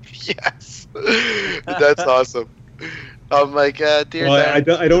yet. Yes. That's awesome. I'm like, dear Dad.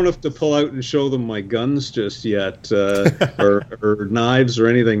 I don't have to pull out and show them my guns just yet, or knives or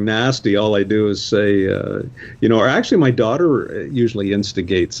anything nasty. All I do is say, you know, or actually my daughter usually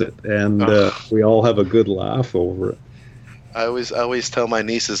instigates it, and we all have a good laugh over it. I always tell my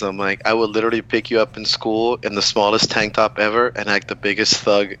nieces, I'm like, I will literally pick you up in school in the smallest tank top ever and act the biggest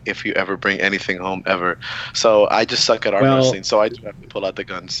thug if you ever bring anything home ever. So I just suck at arm wrestling, so I do have to pull out the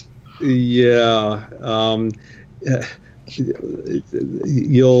guns. Yeah.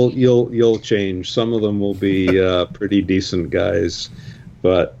 You'll change. Some of them will be pretty decent guys,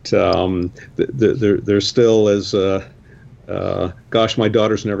 but they're still as gosh, my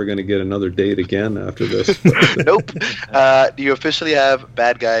daughter's never going to get another date again after this. Nope. You officially have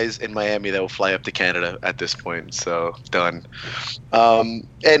bad guys in Miami that will fly up to Canada at this point. So done. And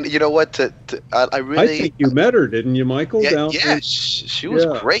you know what? I think you met her, didn't you, Michael? Yeah, she was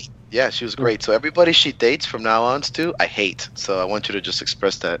great. Yeah, she was great. So everybody she dates from now on, Stu, I hate. So I want you to just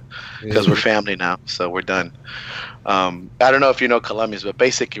express that, because we're family now. So we're done. I don't know if you know Colombians, but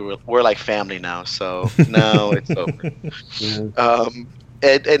basically we're like family now. So now it's over.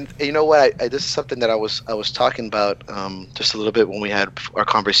 And you know what? This is something that I was talking about just a little bit when we had our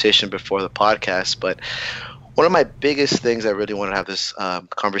conversation before the podcast. But one of my biggest things I really want to have this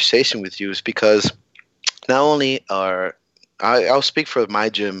conversation with you is because not only I'll speak for my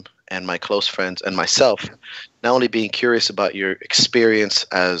gym and my close friends and myself, not only being curious about your experience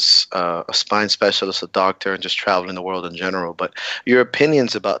as a spine specialist, a doctor, and just traveling the world in general, but your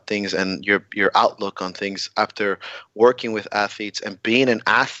opinions about things and your outlook on things after working with athletes and being an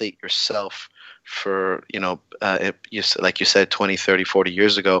athlete yourself for, like you said, 20, 30, 40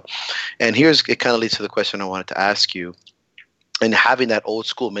 years ago. And it kind of leads to the question I wanted to ask you. And having that old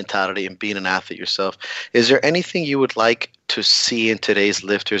school mentality and being an athlete yourself, is there anything you would like to see in today's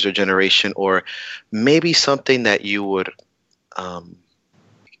lifters or generation, or maybe something that you would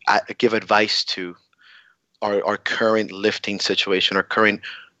give advice to our current lifting situation, our current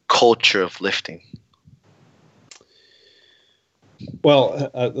culture of lifting? Well,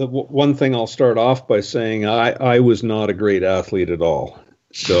 one thing I'll start off by saying, I was not a great athlete at all.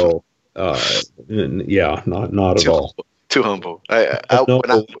 So, yeah, not at all. Too humble. Years, I'll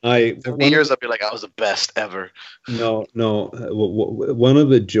be like, I was the best ever. No. One of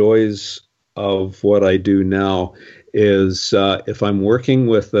the joys of what I do now is if I'm working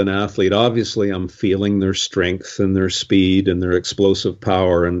with an athlete, obviously I'm feeling their strength and their speed and their explosive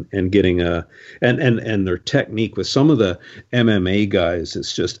power and getting and their technique. With some of the MMA guys,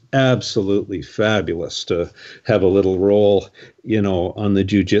 it's just absolutely fabulous to have a little roll, on the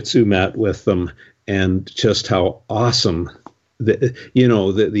jiu-jitsu mat with them. And just how awesome the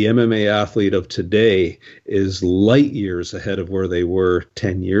MMA athlete of today is light years ahead of where they were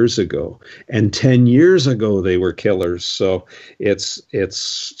 10 years ago. And 10 years ago, they were killers. So it's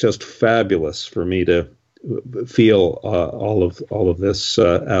just fabulous for me to feel all of this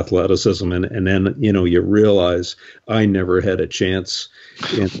athleticism. And then, you realize I never had a chance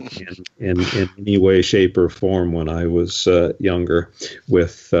in any way, shape, or form when I was younger.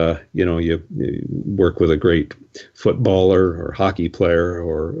 With you work with a great footballer or hockey player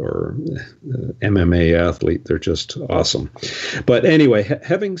or MMA athlete, they're just awesome. But anyway,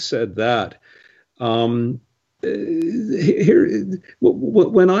 having said that, here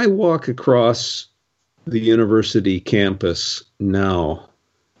when I walk across the university campus now,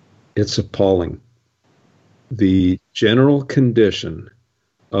 it's appalling. The general condition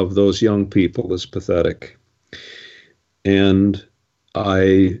of those young people is pathetic, and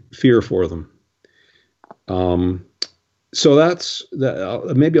I fear for them. So that's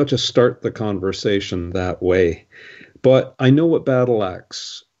that. Maybe I'll just start the conversation that way. But I know what Battle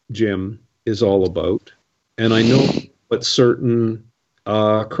Axe Gym is all about, and I know what certain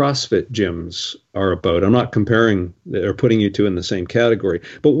CrossFit gyms are about. I'm not comparing or putting you two in the same category,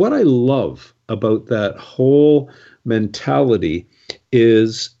 but what I love about that whole mentality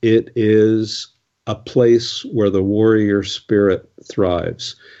is it is a place where the warrior spirit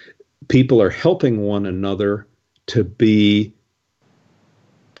thrives. People are helping one another to be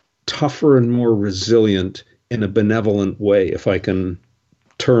tougher and more resilient in a benevolent way, if I can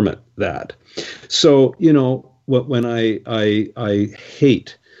term it that. So, you know, when I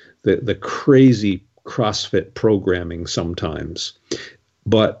hate the crazy CrossFit programming sometimes,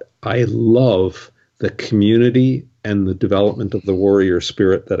 but I love the community and the development of the warrior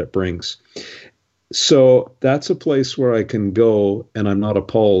spirit that it brings. So that's a place where I can go and I'm not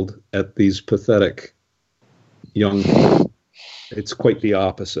appalled at these pathetic young people. It's quite the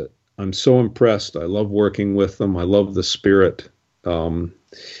opposite. I'm so impressed. I love working with them. I love the spirit. Does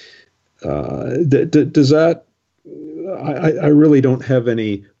that, I really don't have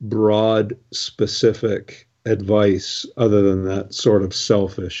any broad, specific advice other than that sort of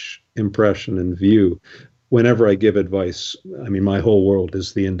selfish impression and view. Whenever I give advice, I mean, my whole world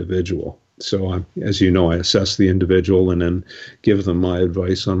is the individual. So, as you know, I assess the individual and then give them my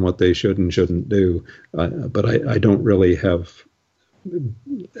advice on what they should and shouldn't do. But I don't really have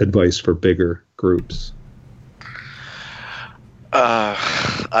advice for bigger groups.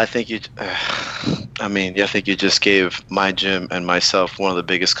 I think I think you just gave my gym and myself one of the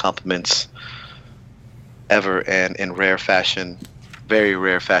biggest compliments ever, and in rare fashion, very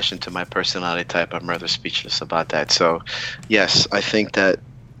rare fashion to my personality type. I'm rather speechless about that. So, yes, I think that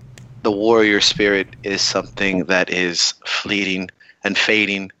the warrior spirit is something that is fleeting and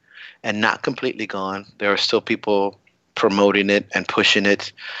fading and not completely gone. There are still people promoting it and pushing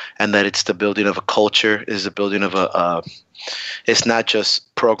it, and that it's the building of a culture, is the building of it's not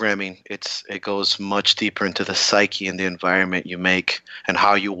just programming. It goes much deeper into the psyche and the environment you make and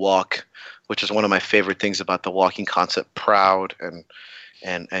how you walk, which is one of my favorite things about the walking concept. Proud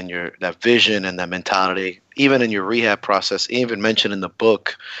and your that vision and that mentality. Even in your rehab process, even mentioned in the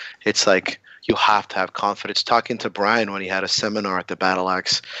book, it's like you have to have confidence. Talking to Brian when he had a seminar at the Battle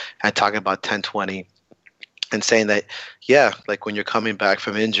Axe and talking about 1020 and saying that, yeah, like when you're coming back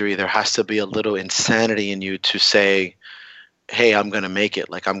from injury, there has to be a little insanity in you to say, hey, I'm going to make it.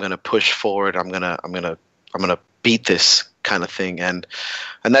 Like I'm going to push forward. I'm going to beat this kind of thing. And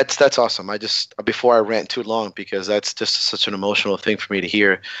that's awesome. Before I rant too long, because that's just such an emotional thing for me to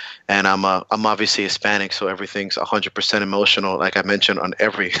hear. And I'm obviously Hispanic, so everything's 100% emotional, like I mentioned on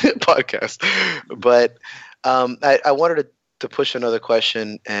every podcast. But I wanted to push another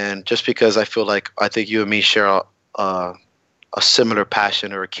question, and just because I feel like I think you and me share a similar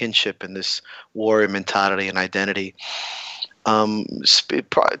passion or a kinship in this warrior mentality and identity.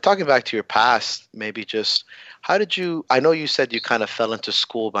 Talking back to your past, maybe just how did you, I know you said you kind of fell into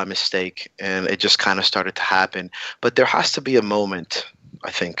school by mistake and it just kind of started to happen, but there has to be a moment,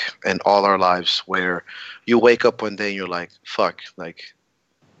 I think, in all our lives where you wake up one day and you're like, fuck, like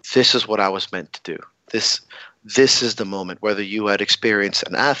this is what I was meant to do. This is the moment, whether you had experienced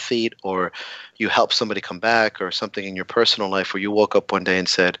an athlete or you helped somebody come back or something in your personal life where you woke up one day and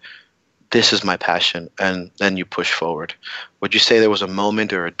said, this is my passion, and then you push forward. Would you say there was a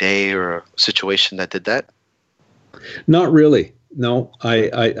moment or a day or a situation that did that? Not really. No,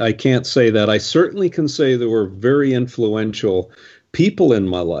 I can't say that. I certainly can say there were very influential people in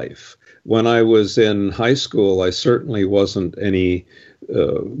my life. When I was in high school, I certainly wasn't any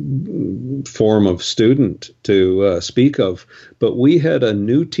form of student to speak of, but we had a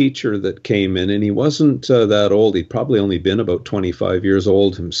new teacher that came in, and he wasn't that old. He'd probably only been about 25 years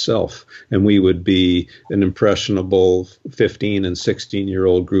old himself, and we would be an impressionable 15 and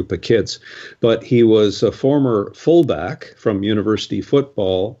 16-year-old group of kids. But he was a former fullback from university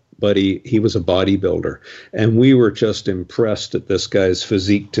football, but he was a bodybuilder, and we were just impressed at this guy's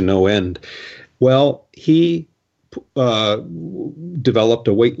physique to no end. Well, he developed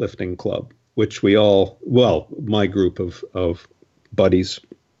a weightlifting club, which my group of buddies,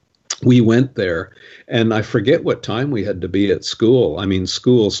 we went there, and I forget what time we had to be at school. I mean,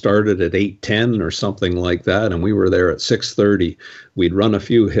 school started at 8:10 or something like that, and we were there at 6:30. We'd run a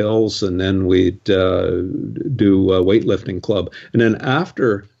few hills, and then we'd do a weightlifting club. And then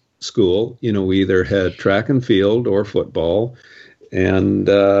after school, we either had track and field or football, and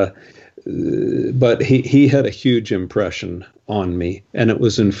but he had a huge impression on me, and it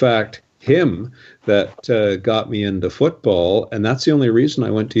was in fact him that got me into football, and that's the only reason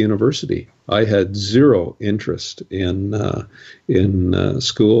I went to university. I had zero interest in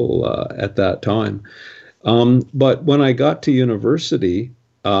school at that time, but when I got to university,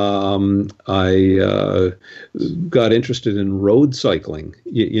 I got interested in road cycling,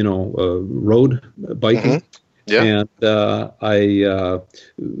 road biking. Mm-hmm. Yeah. And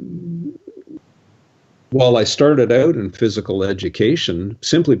Well, I started out in physical education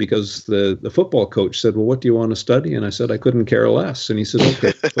simply because the football coach said, well, what do you want to study? And I said, I couldn't care less. And he said,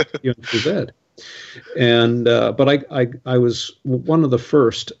 okay, put you in phys ed. And but I was one of the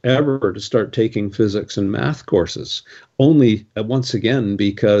first ever to start taking physics and math courses, only once again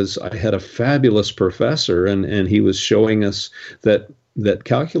because I had a fabulous professor, and he was showing us that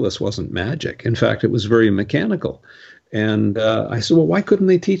calculus wasn't magic. In fact, it was very mechanical. And I said, well, why couldn't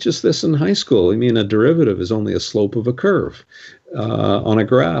they teach us this in high school? I mean, a derivative is only a slope of a curve on a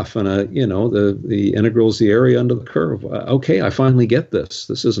graph, and the integral is the area under the curve. Okay, I finally get this.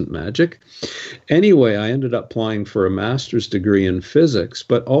 This isn't magic. Anyway, I ended up applying for a master's degree in physics,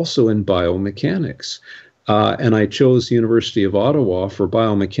 but also in biomechanics. And I chose University of Ottawa for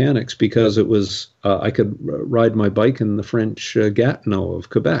biomechanics because it was I could ride my bike in the French Gatineau of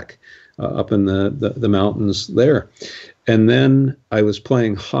Quebec. Up in the mountains there. And then I was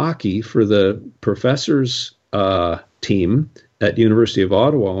playing hockey for the professor's team at University of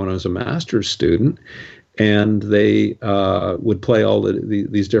Ottawa when I was a master's student. And they would play all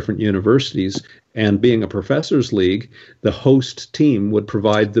these different universities. And being a professor's league, the host team would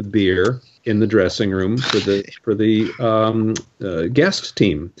provide the beer in the dressing room for the guest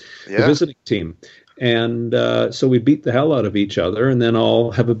team, the visiting team. And so we beat the hell out of each other and then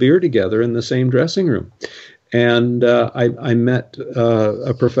all have a beer together in the same dressing room. And I met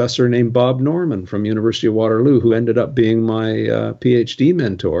a professor named Bob Norman from University of Waterloo, who ended up being my PhD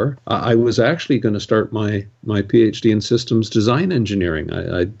mentor. I was actually going to start my PhD in systems design engineering.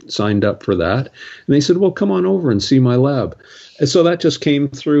 I signed up for that. And they said, well, come on over and see my lab. And so that just came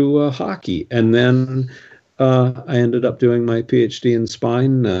through hockey. And then I ended up doing my PhD in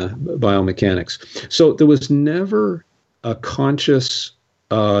spine biomechanics. So there was never a conscious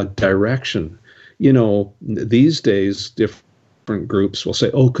direction. You know, these days, different groups will say,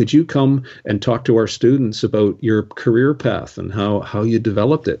 oh, could you come and talk to our students about your career path and how you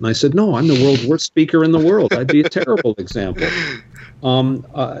developed it? And I said, no, I'm the world's worst speaker in the world. I'd be a terrible example.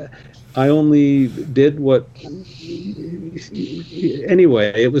 I only did what,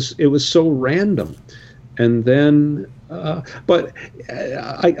 anyway, it was so random. And then, but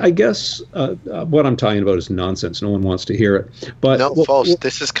I guess what I'm talking about is nonsense. No one wants to hear it. But no, false.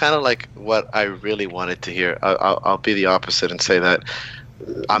 This is kind of like what I really wanted to hear. I'll be the opposite and say that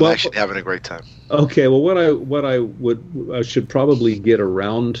I'm actually having a great time. Okay. Well, what I should probably get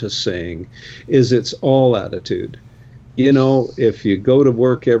around to saying is it's all attitude. You know, if you go to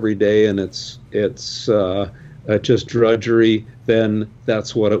work every day and it's just drudgery, then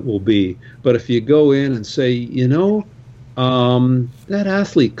that's what it will be. But if you go in and say, you know, that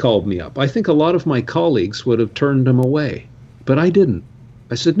athlete called me up, I think a lot of my colleagues would have turned him away, but I didn't.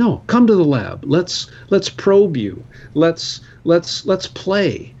 I said, no, come to the lab. Let's probe you. Let's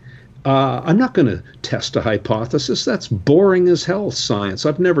play. I'm not going to test a hypothesis. That's boring as hell, science.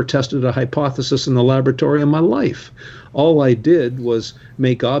 I've never tested a hypothesis in the laboratory in my life. All I did was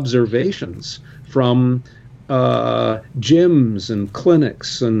make observations from gyms and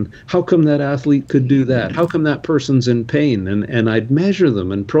clinics, and how come that athlete could do that? How come that person's in pain? And I'd measure them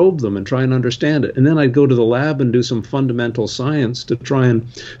and probe them and try and understand it. And then I'd go to the lab and do some fundamental science to try and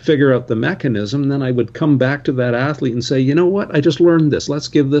figure out the mechanism. And then I would come back to that athlete and say, you know what? I just learned this. Let's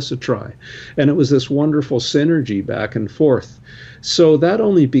give this a try. And it was this wonderful synergy back and forth. So that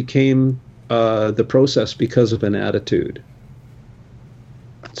only became the process because of an attitude.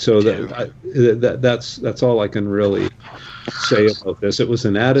 So that's all I can really say about this. It was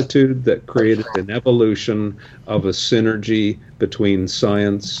an attitude that created an evolution of a synergy between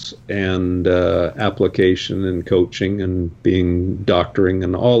science and application and coaching and doctoring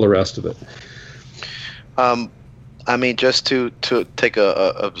and all the rest of it. I mean, just to take an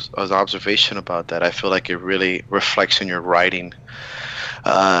observation about that, I feel like it really reflects in your writing.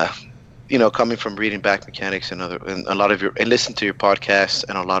 You know, coming from reading back mechanics and a lot of and listen to your podcasts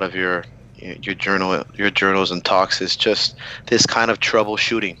and a lot of your journals and talks is just this kind of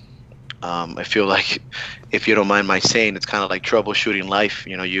troubleshooting. I feel like, if you don't mind my saying, it's kind of like troubleshooting life.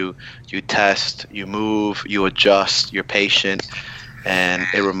 You know, you test, you move, you adjust, you're patient, and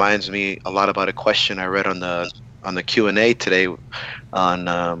it reminds me a lot about a question I read on the Q&A today on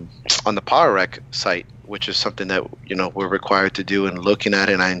the Power Rec site, which is something that, you know, we're required to do, and looking at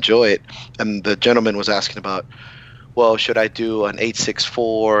it, and I enjoy it. And the gentleman was asking about, well, should I do an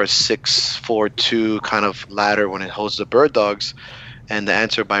 864, 642 kind of ladder when it holds the bird dogs? And the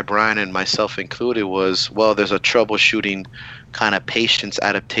answer by Brian and myself included was, well, there's a troubleshooting kind of patience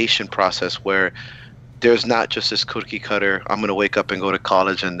adaptation process where there's not just this cookie cutter, I'm going to wake up and go to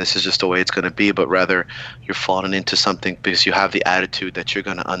college and this is just the way it's going to be, but rather you're falling into something because you have the attitude that you're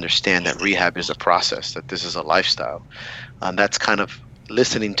going to understand that rehab is a process, that this is a lifestyle. And that's kind of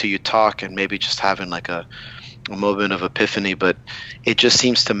listening to you talk and maybe just having like a moment of epiphany, but it just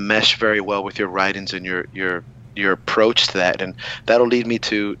seems to mesh very well with your writings and your approach to that. And that'll lead me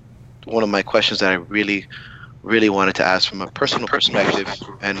to one of my questions that I really wanted to ask from a personal perspective,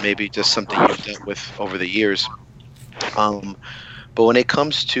 and maybe just something you've dealt with over the years. But when it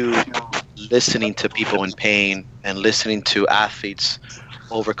comes to listening to people in pain and listening to athletes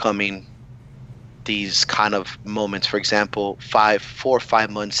overcoming these kind of moments, for example, 4 or 5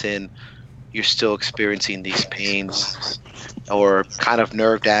 months in, you're still experiencing these pains or kind of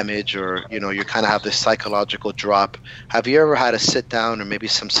nerve damage, or you kind of have this psychological drop. Have you ever had a sit down, or maybe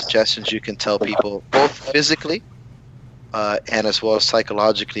some suggestions you can tell people, both physically and as well as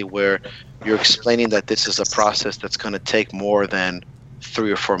psychologically, where you're explaining that this is a process that's going to take more than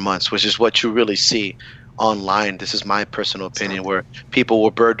 3 or 4 months, which is what you really see online? This is my personal opinion, where people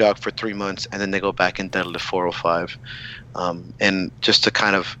will bird dog for 3 months and then they go back and deadlift 405. And just to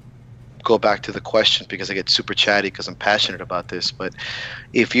kind of go back to the question, because I get super chatty because I'm passionate about this, but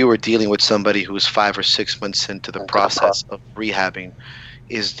if you were dealing with somebody who's 5 or 6 months into the process of rehabbing,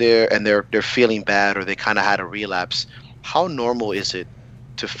 and they're feeling bad, or they kind of had a relapse, how normal is it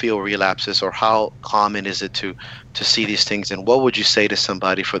to feel relapses, or how common is it to see these things? And what would you say to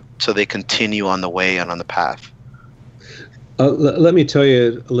somebody so they continue on the way and on the path? Let me tell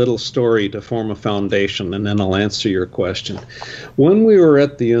you a little story to form a foundation, and then I'll answer your question. When we were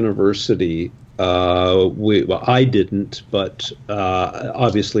at the university, I didn't, but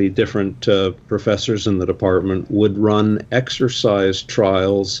obviously different professors in the department would run exercise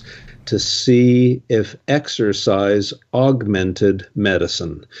trials to see if exercise augmented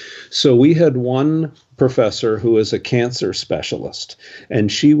medicine. So we had one professor who was a cancer specialist,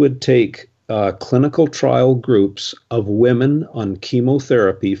 and she would take clinical trial groups of women on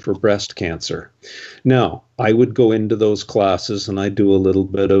chemotherapy for breast cancer. Now, I would go into those classes and I do a little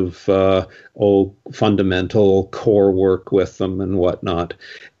bit of fundamental core work with them and whatnot.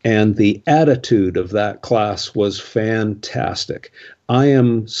 And the attitude of that class was fantastic. I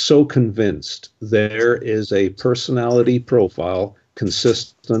am so convinced there is a personality profile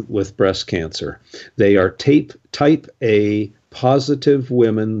consistent with breast cancer. They are type A positive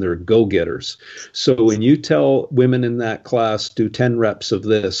women. They're go-getters. So when you tell women in that class, do 10 reps of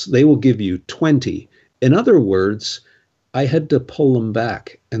this, they will give you 20. In other words, I had to pull them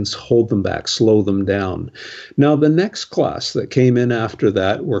back and hold them back, slow them down. Now, the next class that came in after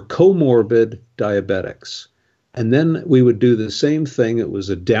that were comorbid diabetics. And then we would do the same thing. It was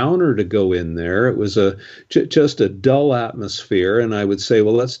a downer to go in there. It was just a dull atmosphere. And I would say,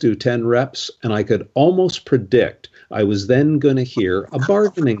 well, let's do 10 reps. And I could almost predict I was then going to hear a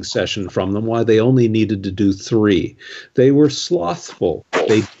bargaining session from them why they only needed to do 3. They were slothful.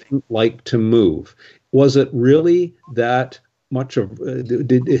 They didn't like to move. Was it really that much of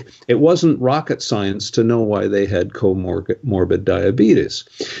it wasn't rocket science to know why they had comorbid diabetes.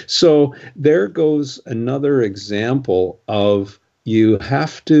 So there goes another example of you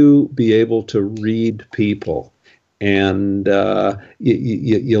have to be able to read people. And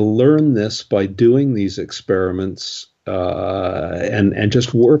you learn this by doing these experiments and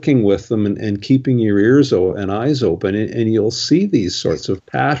just working with them and keeping your ears and eyes open, and you'll see these sorts of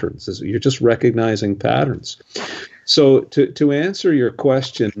patterns. You're just recognizing patterns. So to answer your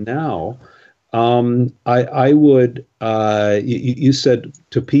question now, I would, you said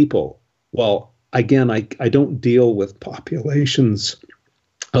to people, well, again, I don't deal with populations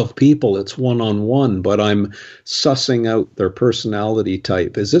of people. It's one-on-one, but I'm sussing out their personality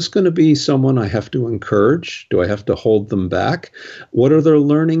type. Is this going to be someone I have to encourage? Do I have to hold them back? What are their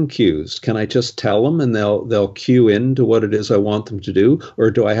learning cues? Can I just tell them and they'll cue into what it is I want them to do?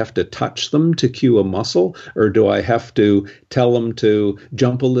 Or do I have to touch them to cue a muscle? Or do I have to tell them to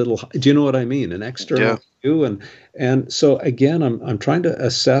jump a little? Do you know what I mean? An external cue. And so again, I'm trying to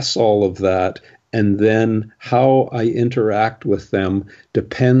assess all of that. And then how I interact with them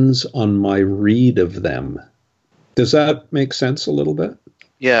depends on my read of them. Does that make sense a little bit?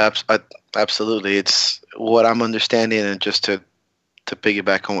 Yeah, absolutely. It's what I'm understanding, and just to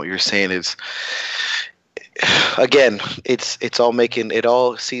piggyback on what you're saying is, again, it's all making it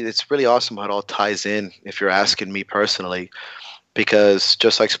all. See, it's really awesome how it all ties in. If you're asking me personally, because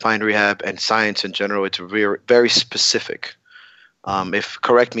just like spine rehab and science in general, it's very specific.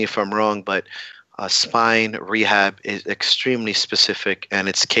 Correct me if I'm wrong, but spine rehab is extremely specific, and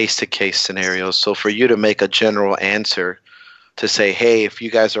it's case-to-case scenarios. So for you to make a general answer to say, hey, if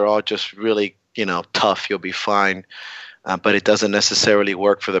you guys are all just really tough, you'll be fine. But it doesn't necessarily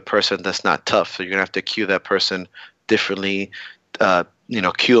work for the person that's not tough. So you're gonna have to cue that person differently,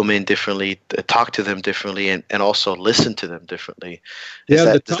 cue them in differently, talk to them differently, and also listen to them differently. Does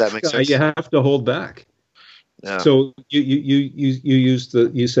that make sense? You have to hold back. Yeah. So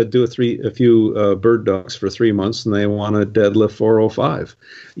you said do a few bird dogs for 3 months and they want to deadlift 405.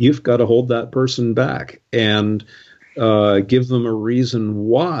 You've got to hold that person back and give them a reason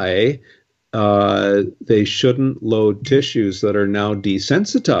why they shouldn't load tissues that are now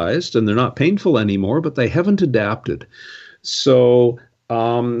desensitized and they're not painful anymore, but they haven't adapted. So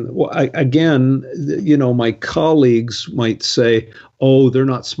again, my colleagues might say, oh, they're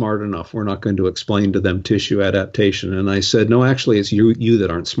not smart enough. We're not going to explain to them tissue adaptation. And I said, no, actually, it's you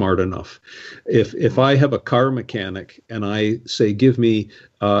that aren't smart enough. If I have a car mechanic and I say, give me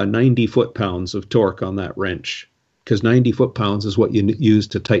 90 foot-pounds of torque on that wrench, because 90 foot-pounds is what you use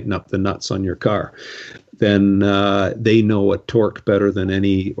to tighten up the nuts on your car, then they know a torque better than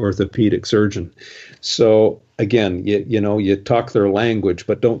any orthopedic surgeon. So again, you talk their language,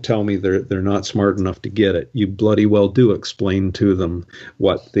 but don't tell me they're not smart enough to get it. You bloody well do explain to them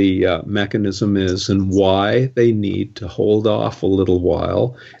what the mechanism is and why they need to hold off a little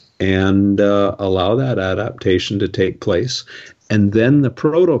while and allow that adaptation to take place. And then the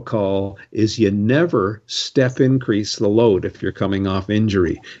protocol is you never step increase the load if you're coming off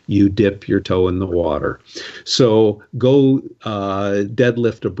injury. You dip your toe in the water. So go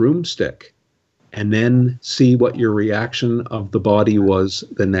deadlift a broomstick and then see what your reaction of the body was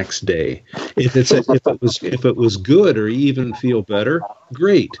the next day. If it was good or you even feel better,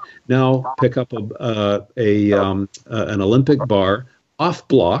 great. Now pick up an Olympic bar off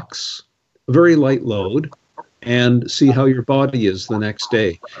blocks, very light load, and see how your body is the next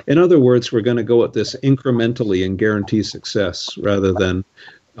day. In other words, we're going to go at this incrementally and guarantee success rather than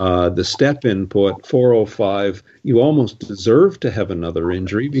the step input, 405. You almost deserve to have another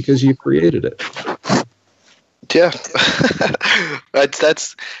injury because you created it. Yeah,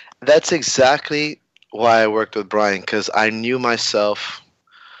 that's exactly why I worked with Brian, because I knew myself.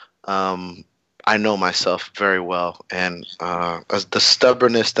 I know myself very well, and the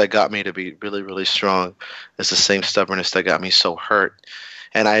stubbornness that got me to be really, really strong is the same stubbornness that got me so hurt.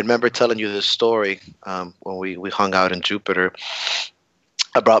 And I remember telling you this story when we hung out in Jupiter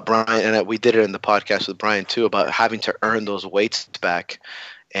about Brian, and we did it in the podcast with Brian too, about having to earn those weights back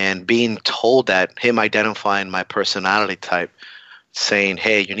and being told that, him identifying my personality type, saying,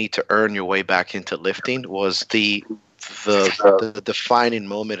 hey, you need to earn your way back into lifting, was the defining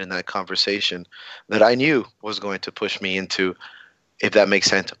moment in that conversation that I knew was going to push me into, if that makes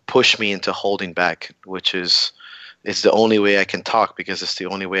sense, push me into holding back, which is the only way I can talk, because it's the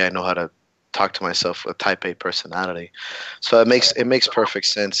only way I know how to talk to myself, a type A personality. So it makes perfect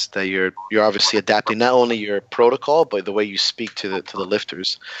sense that you're obviously adapting not only your protocol but the way you speak to the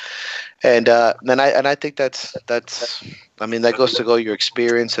lifters. And I think that's I mean, that goes to go your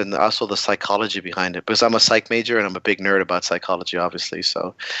experience and also the psychology behind it, because I'm a psych major and I'm a big nerd about psychology, obviously.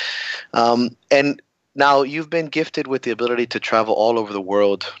 So and now you've been gifted with the ability to travel all over the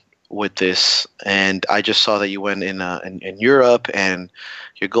world with this, and I just saw that you went in Europe and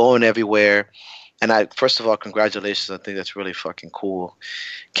you're going everywhere. And first of all, congratulations. I think that's really fucking cool.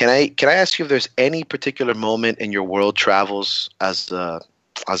 Can I ask you if there's any particular moment in your world travels as a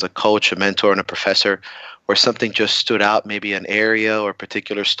coach, a mentor, and a professor where something just stood out, maybe an area or a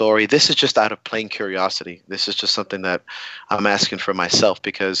particular story? This is just out of plain curiosity. This is just something that I'm asking for myself,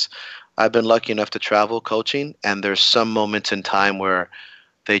 because I've been lucky enough to travel coaching, and there's some moments in time where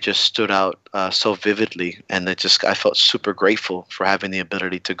they just stood out so vividly, and I felt super grateful for having the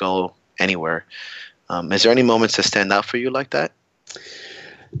ability to go anywhere. Is there any moments that stand out for you like that?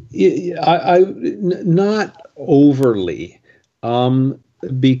 Not overly,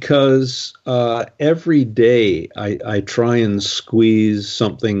 because every day I try and squeeze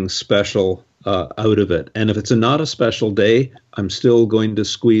something special out of it. And if it's not a special day, I'm still going to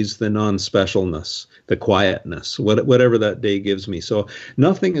squeeze the non-specialness, the quietness, whatever that day gives me. So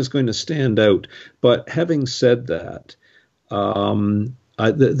nothing is going to stand out. But having said that,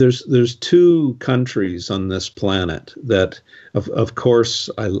 there's two countries on this planet that, of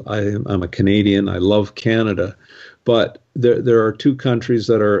course, I'm a Canadian. I love Canada, but there are two countries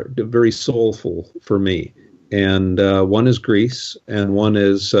that are very soulful for me. And one is Greece and one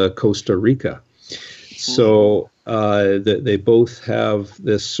is Costa Rica. So they both have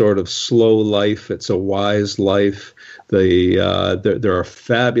this sort of slow life. It's a wise life. There are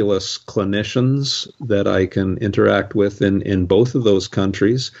fabulous clinicians that I can interact with in both of those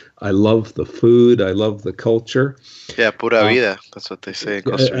countries. I love the food. I love the culture. Yeah, pura vida. That's what they say in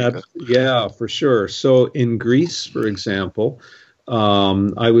Costa Rica. Yeah, for sure. So in Greece, for example,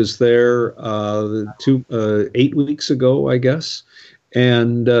 I was there 8 weeks ago, I guess.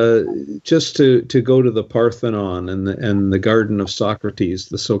 And just to go to the Parthenon and the Garden of Socrates,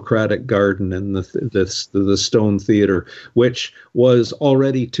 the Socratic Garden, and the Stone Theater, which was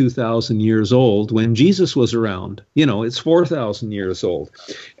already 2,000 years old when Jesus was around. It's 4,000 years old,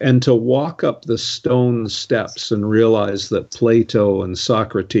 and to walk up the stone steps and realize that Plato and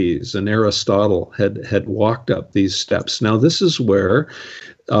Socrates and Aristotle had walked up these steps. Now this is where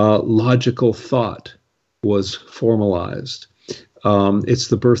logical thought was formalized. It's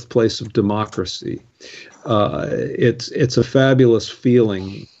the birthplace of democracy. It's a fabulous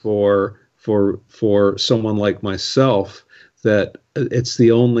feeling for someone like myself that it's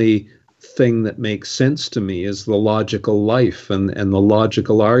the only thing that makes sense to me is the logical life and the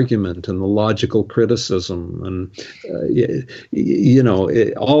logical argument and the logical criticism and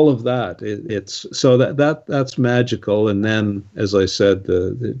all of that. It's so that's magical. And then, as I said,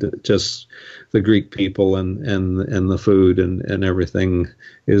 just the Greek people and the food and everything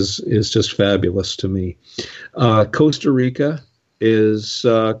is just fabulous to me. Costa Rica is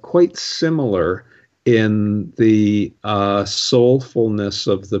quite similar in the soulfulness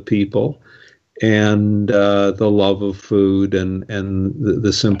of the people and the love of food and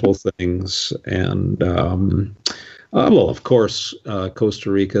the simple things. And well, of course,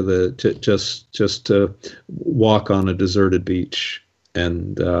 Costa Rica, just to walk on a deserted beach.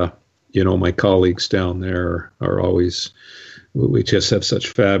 And my colleagues down there are always, we just have such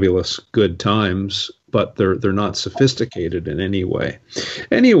fabulous good times, but they're not sophisticated in any way.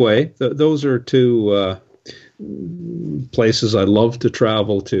 Anyway, those are two places I love to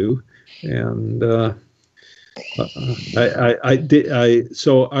travel to, and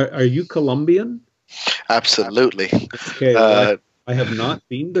So are you Colombian? Absolutely. Okay. I have not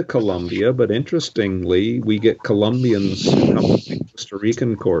been to Colombia, but interestingly, we get Colombians who come to the Costa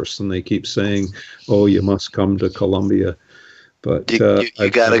Rican course, and they keep saying, "Oh, you must come to Colombia." But you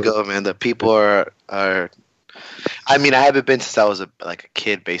gotta go, man. The people are. I mean, I haven't been since I was a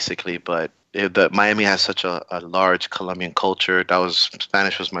kid, basically. But Miami has such a large Colombian culture.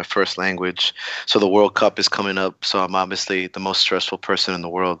 Spanish was my first language. So the World Cup is coming up. So I'm obviously the most stressful person in the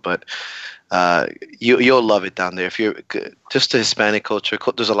world. But you'll love it down there. If you're just the Hispanic culture,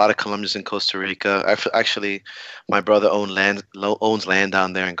 there's a lot of Colombians in Costa Rica. Actually, my brother owns land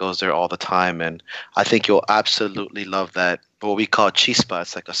down there and goes there all the time. And I think you'll absolutely love that. What we call chispa.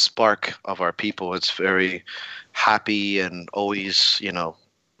 It's like a spark of our people. It's very happy and always,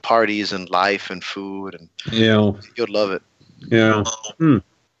 parties and life and food, and you'll love it. Yeah.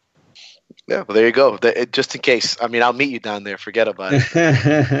 Yeah, well, there you go. Just in case. I mean, I'll meet you down there. Forget about it.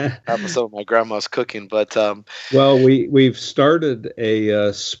 Have some of my grandma's cooking, but well, we've started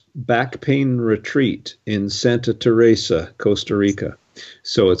a back pain retreat in Santa Teresa, Costa Rica.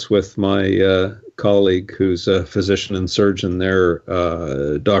 So it's with my colleague who's a physician and surgeon there,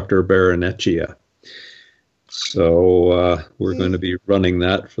 Dr. Baronecchia. So we're going to be running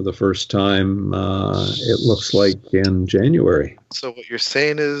that for the first time, it looks like, in January. So what you're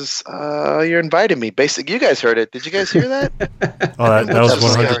saying is you're inviting me. Basically, you guys heard it. Did you guys hear that? That was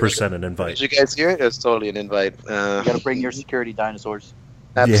 100% an invite. Did you guys hear it? It was totally an invite. You got to bring your security dinosaurs.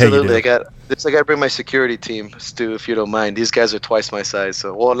 Absolutely. I got to bring my security team, Stu, if you don't mind. These guys are twice my size.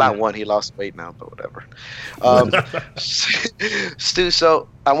 So, well, not one. He lost weight now, but whatever. Stu, so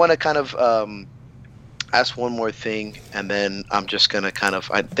I want to kind of ask one more thing, and then I'm just going to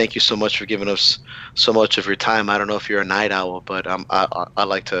I thank you so much for giving us so much of your time. I don't know if you're a night owl, but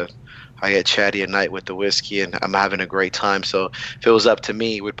I get chatty at night with the whiskey, and I'm having a great time. So if it was up to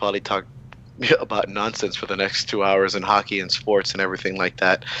me, we'd probably talk about nonsense for the next 2 hours in hockey and sports and everything like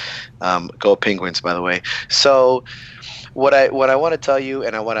that. Go Penguins, by the way. So what I want to tell you,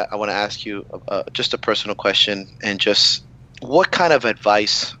 and I want to ask you just a personal question, and just what kind of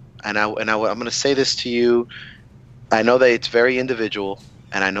advice. And I'm going to say this to you. I know that it's very individual,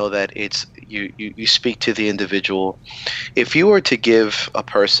 and I know that it's you speak to the individual. If you were to give a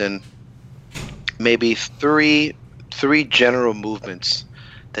person maybe three general movements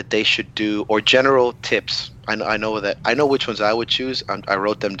that they should do, or general tips, I know which ones I would choose. I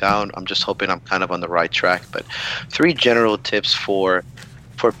wrote them down. I'm just hoping I'm kind of on the right track. But 3 general tips for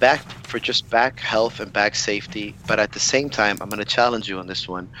just back health and back safety, but at the same time, I'm going to challenge you on this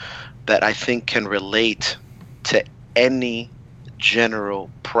one, that I think can relate to any general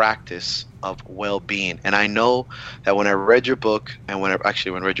practice of well-being. And I know that when I read your book, and when I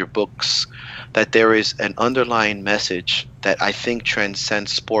read your books, that there is an underlying message that I think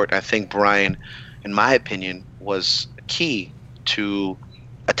transcends sport. I think Brian, in my opinion, was key to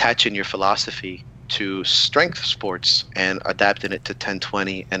attaching your philosophy to strength sports and adapting it to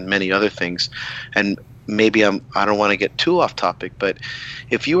 10-20 and many other things. And maybe I don't want to get too off topic, but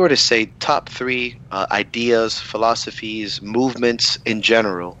if you were to say top 3 ideas, philosophies, movements in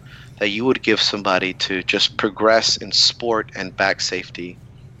general that you would give somebody to just progress in sport and back safety,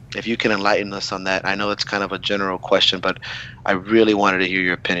 if you can enlighten us on that. I know it's kind of a general question, but I really wanted to hear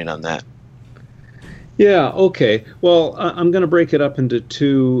your opinion on that. Yeah, okay. Well, I'm going to break it up into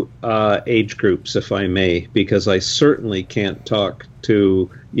 2 age groups, if I may, because I certainly can't talk to,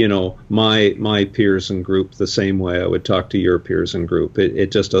 my peers and group the same way I would talk to your peers and group.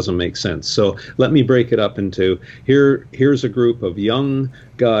 It just doesn't make sense. So let me break it up into, here's a group of young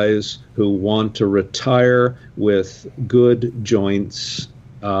guys who want to retire with good joints,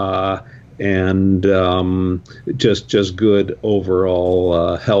 and just good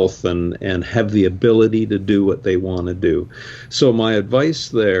overall health, and have the ability to do what they want to do. So my advice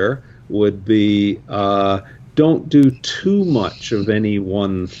there would be, don't do too much of any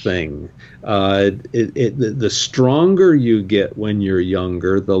one thing. The stronger you get when you're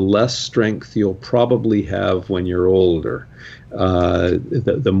younger, the less strength you'll probably have when you're older.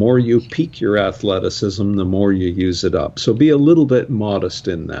 The more you peak your athleticism, the more you use it up. So be a little bit modest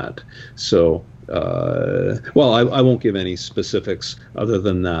in that. So, I won't give any specifics other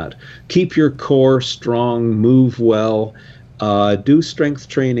than that. Keep your core strong, move well. Do strength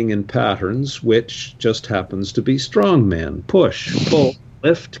training in patterns, which just happens to be strongman, push, pull,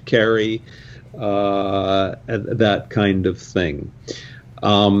 lift, carry, that kind of thing.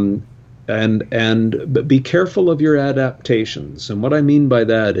 But be careful of your adaptations. And what I mean by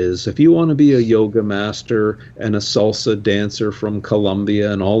that is, if you want to be a yoga master and a salsa dancer from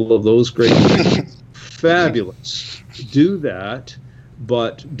Colombia and all of those great things, fabulous. Do that,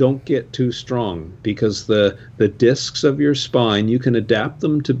 but don't get too strong, because the discs of your spine, you can adapt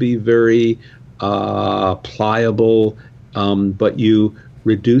them to be very pliable, but you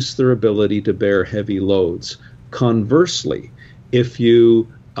reduce their ability to bear heavy loads. Conversely, if you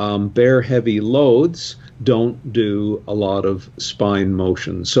bear heavy loads, don't do a lot of spine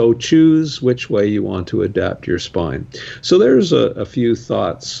motion. So choose which way you want to adapt your spine. So there's a few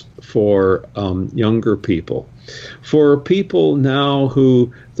thoughts for younger people. For people now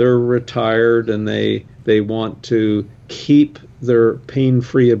who they're retired and they want to keep their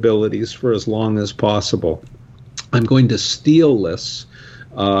pain-free abilities for as long as possible, I'm going to steal this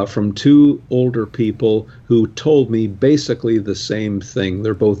from 2 older people who told me basically the same thing.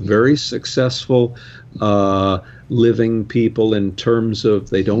 They're both very successful living people in terms of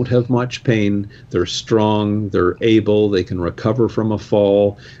they don't have much pain, they're strong, they're able, they can recover from a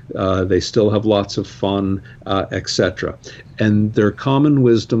fall, they still have lots of fun, etc. And their common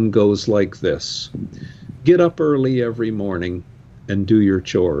wisdom goes like this: get up early every morning and do your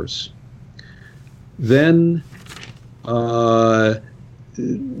chores. Then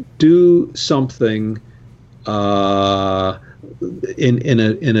do something in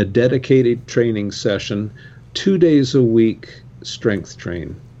a dedicated training session, 2 days a week, strength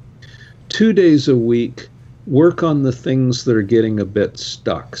train. 2 days a week, work on the things that are getting a bit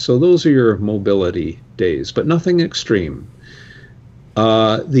stuck. So those are your mobility days, but nothing extreme.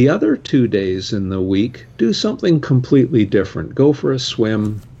 The other 2 days in the week, do something completely different. Go for a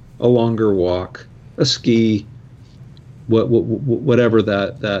swim, a longer walk, a ski, whatever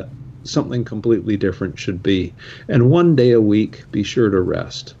that something completely different should be. And 1 day a week, be sure to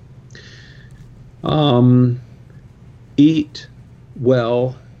rest. Eat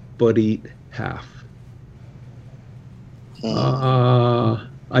well, but eat half.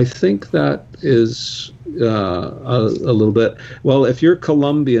 I think that is a little bit. Well, if you're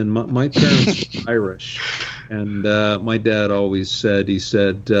Colombian, my parents were Irish, and my dad always said,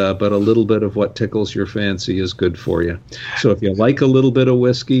 but a little bit of what tickles your fancy is good for you. So if you like a little bit of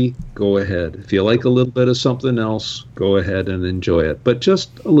whiskey, go ahead. If you like a little bit of something else, go ahead and enjoy it, but just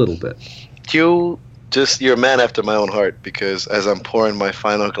a little bit. You're a man after my own heart, because as I'm pouring my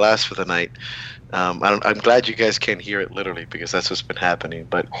final glass for the night, I'm glad you guys can't hear it literally, because that's what's been happening.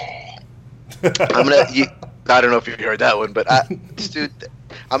 But I don't know if you heard that one, but dude,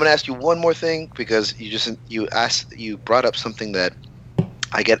 I'm gonna ask you one more thing, because you brought up something that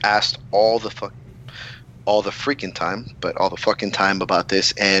I get asked all the freaking time, but all the fucking time about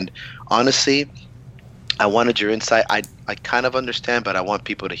this. And honestly, I wanted your insight. I kind of understand, but I want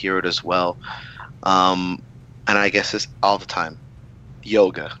people to hear it as well. And I guess it's all the time.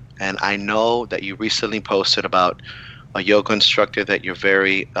 yoga, and I know that you recently posted about a yoga instructor that you're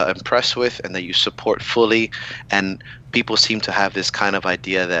very impressed with and that you support fully. And people seem to have this kind of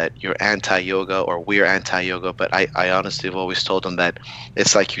idea that you're anti-yoga or we're anti-yoga, but I honestly have always told them that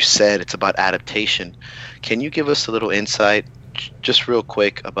it's like you said, it's about adaptation. Can you give us a little insight, just real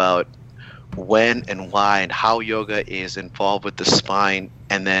quick, about when and why and how yoga is involved with the spine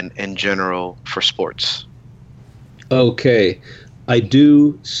and then in general for sports? Okay. I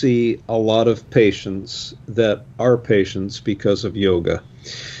do see a lot of patients that are patients because of yoga.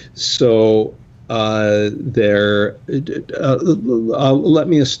 So let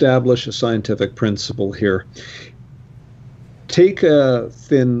me establish a scientific principle here. Take a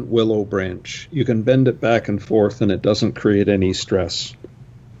thin willow branch. You can bend it back and forth and it doesn't create any stress.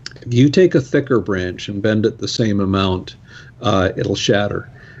 If you take a thicker branch and bend it the same amount, it'll shatter.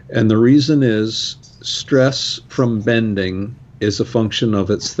 And the reason is stress from bending is a function of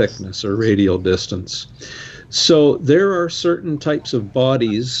its thickness or radial distance. So there are certain types of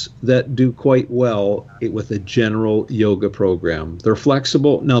bodies that do quite well with a general yoga program. They're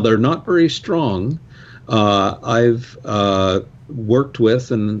flexible. Now, they're not very strong. I've worked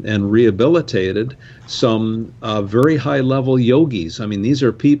with and rehabilitated some very high-level yogis. I mean, these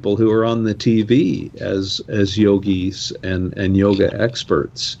are people who are on the TV as yogis and yoga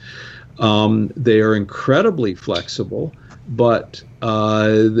experts. They are incredibly flexible, but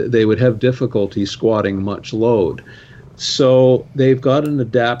they would have difficulty squatting much load. So they've got an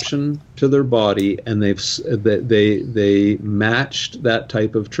adaptation to their body, and they matched that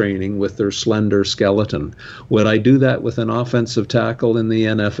type of training with their slender skeleton. Would I do that with an offensive tackle in the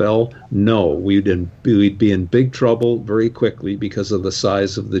NFL? No, we'd be in big trouble very quickly because of the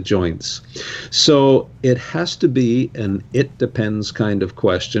size of the joints. So it has to be an it depends kind of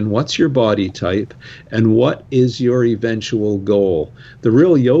question. What's your body type, and what is your eventual goal? The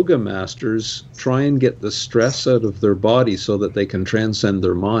real yoga masters try and get the stress out of their body so that they can transcend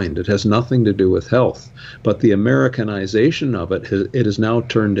their mind. It has nothing to do with health, but the Americanization of it has now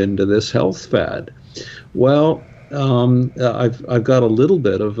turned into this health fad. Well, I've got a little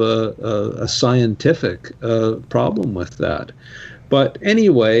bit of a scientific problem with that. But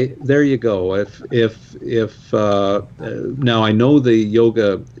anyway, there you go. If now I know the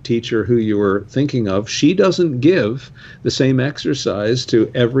yoga teacher who you were thinking of, she doesn't give the same exercise to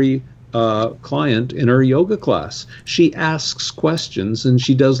every client in her yoga class. She asks questions and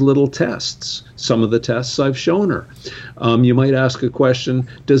she does little tests. Some of the tests I've shown her. You might ask a question,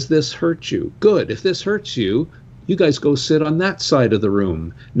 does this hurt you? Good. If this hurts you, you guys go sit on that side of the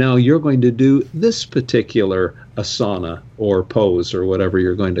room. Now you're going to do this particular asana or pose or whatever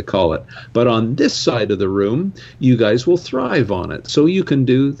you're going to call it. But on this side of the room, you guys will thrive on it. So you can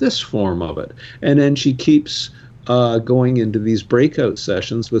do this form of it. And then she keeps going into these breakout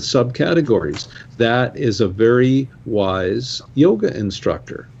sessions with subcategories. That is a very wise yoga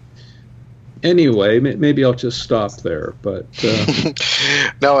instructor. Anyway, maybe I'll just stop there. But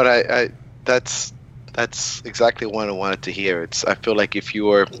no, and I that's exactly what I wanted to hear. I feel like if you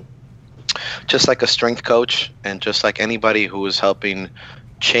were just like a strength coach and just like anybody who is helping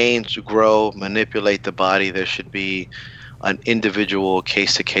change, grow, manipulate the body, there should be an individual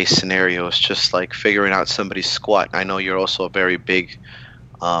case-to-case scenario. It's just like figuring out somebody's squat. I know you're also a very big,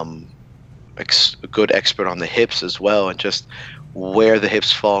 good expert on the hips as well, and just where the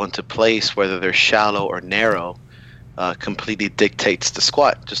hips fall into place, whether they're shallow or narrow, completely dictates the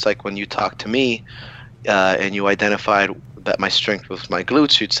squat. Just like when you talked to me and you identified that my strength was my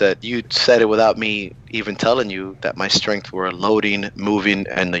glutes, you said it without me even telling you that my strength were loading, moving,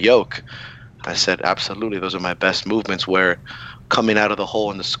 and the yoke. I said, absolutely, those are my best movements, where coming out of the hole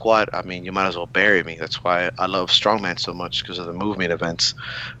in the squat, I mean, you might as well bury me. That's why I love strongman so much, because of the movement events.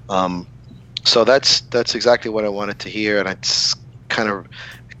 So that's exactly what I wanted to hear, and it's kind of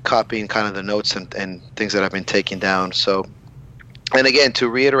copying kind of the notes and things that I've been taking down. So, and again, to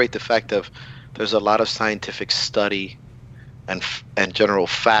reiterate the fact of there's a lot of scientific study and general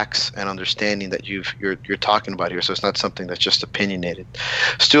facts and understanding that you're talking about here. So it's not something that's just opinionated.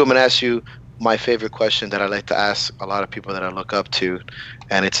 Stu, I'm going to ask you my favorite question that I like to ask a lot of people that I look up to,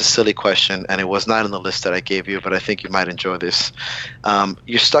 and it's a silly question, and it was not on the list that I gave you, but I think you might enjoy this.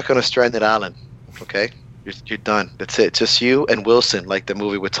 You're stuck on a stranded island, okay? You're done. That's it. Just you and Wilson, like the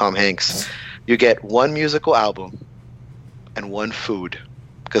movie with Tom Hanks. You get one musical album and one food,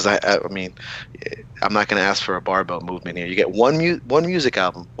 because I mean, I'm not going to ask for a barbell movement here. You get one music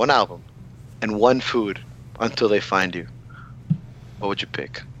album, one album, and one food until they find you. What would you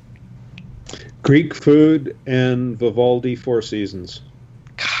pick? Greek food and Vivaldi Four Seasons.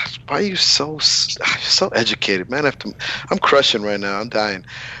 Gosh, Why are you so educated, man? I'm crushing right now. I'm dying.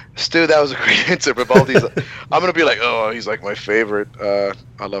 Stu, that was a great answer. Vivaldi's. I'm gonna be like, oh, he's like my favorite.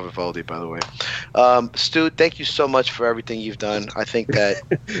 I love Vivaldi, by the way. Stu, thank you so much for everything you've done. I think that.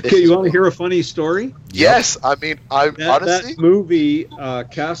 Okay, you want to hear a funny story? Yes, I mean, honestly. That movie,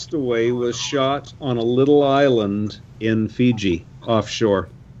 Castaway, was shot on a little island in Fiji, offshore.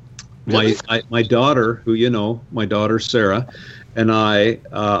 Really? My daughter, who you know, my daughter Sarah, and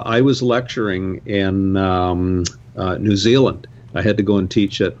I was lecturing in New Zealand. I had to go and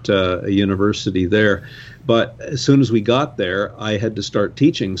teach at a university there. But as soon as we got there, I had to start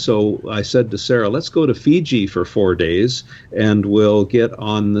teaching. So I said to Sarah, let's go to Fiji for 4 days and we'll get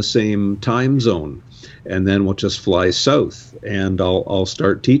on the same time zone. And then we'll just fly south and I'll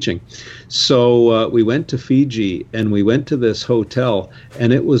start teaching. So we went to Fiji and we went to this hotel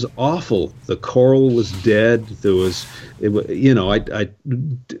and it was awful. The coral was dead. I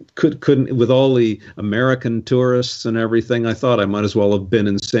couldn't, with all the American tourists and everything, I thought I might as well have been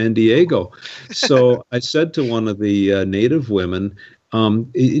in San Diego. So I said to one of the native women, do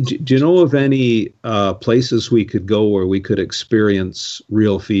you know of any places we could go where we could experience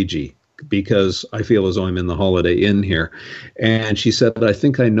real Fiji? Because I feel as though I'm in the Holiday Inn here. And she said, I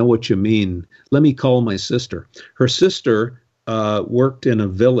think I know what you mean. Let me call my sister. Her sister worked in a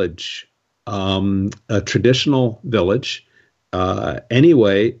village, a traditional village.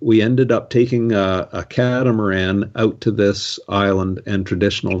 Anyway, we ended up taking a catamaran out to this island and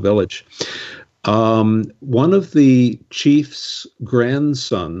traditional village. One of the chief's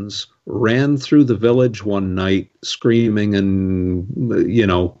grandsons ran through the village one night screaming and,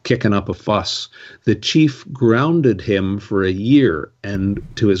 kicking up a fuss. The chief grounded him for a year, and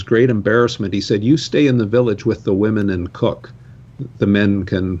to his great embarrassment, he said, you stay in the village with the women and cook. The men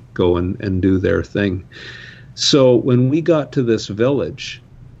can go and do their thing. So when we got to this village,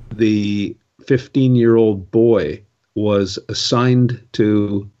 the 15-year-old boy was assigned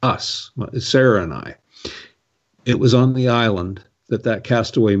to us, Sarah and I. It was on the island that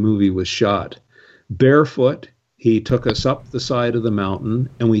Castaway movie was shot. Barefoot, he took us up the side of the mountain,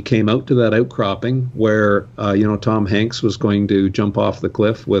 and we came out to that outcropping where, Tom Hanks was going to jump off the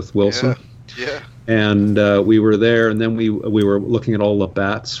cliff with Wilson. Yeah. And we were there, and then we were looking at all the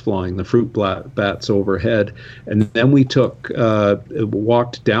bats flying, the fruit bats overhead. And then we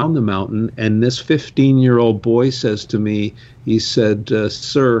walked down the mountain, and this 15-year-old boy says to me, he said,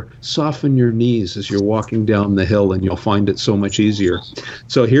 sir, soften your knees as you're walking down the hill, and you'll find it so much easier.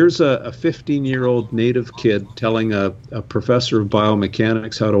 So here's a 15-year-old native kid telling a professor of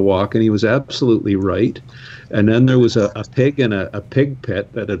biomechanics how to walk, and he was absolutely right. And then there was a pig in a pig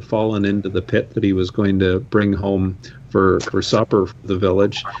pit that had fallen into the pit that he was going to bring home for supper for the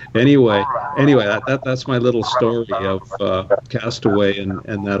village. Anyway, that's my little story of Castaway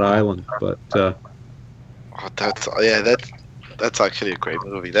and that island. But that's actually a great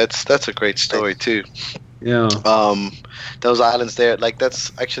movie. That's a great story too. Yeah. Those islands there, like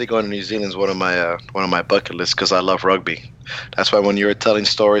that's actually going to New Zealand is one of my bucket lists because I love rugby. That's why when you were telling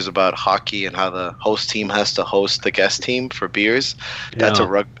stories about hockey and how the host team has to host the guest team for beers, that's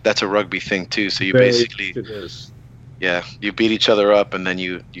a rugby thing too. So you basically, you beat each other up and then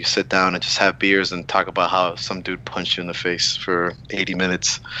you sit down and just have beers and talk about how some dude punched you in the face for 80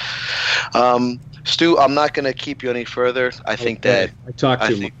 minutes. Stu, I'm not going to keep you any further. I think that I talk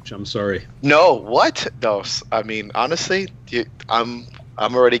too much. I'm sorry. No, what? No, I mean, honestly, I'm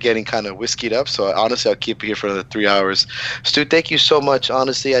already getting kind of whiskeyed up, so honestly, I'll keep you here for another 3 hours. Stu, thank you so much.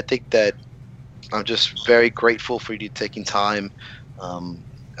 Honestly, I think that I'm just very grateful for you taking time.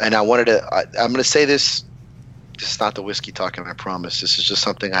 And I wanted to, I'm going to say this. This is not the whiskey talking, I promise. This is just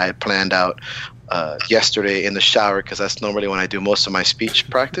something I had planned out yesterday in the shower because that's normally when I do most of my speech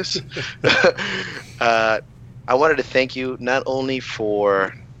practice. I wanted to thank you not only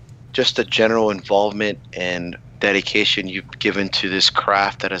for just the general involvement and dedication you've given to this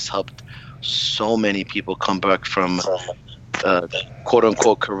craft that has helped so many people come back from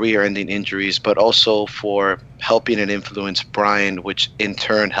quote-unquote career-ending injuries, but also for helping and influence Brian, which in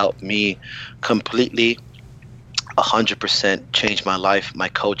turn helped me completely 100% change my life, my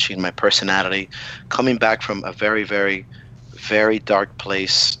coaching, my personality, coming back from a very, very, very dark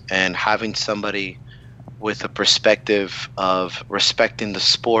place and having somebody with a perspective of respecting the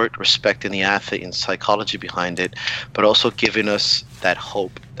sport, respecting the athlete and psychology behind it, but also giving us that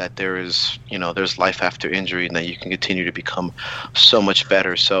hope that there's life after injury and that you can continue to become so much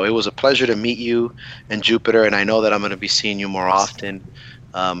better. So it was a pleasure to meet you in Jupiter, and I know that I'm going to be seeing you more often.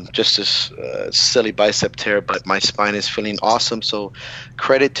 Just this silly bicep tear, but my spine is feeling awesome. So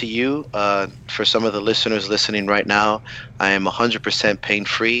credit to you. For some of the listeners listening right now, I am 100%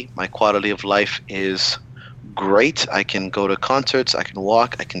 pain-free. My quality of life is great. I can go to concerts, I can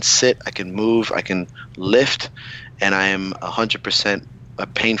walk, I can sit, I can move, I can lift, and I am 100%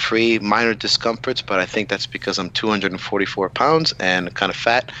 pain-free. Minor discomforts, but I think that's because I'm 244 pounds and kind of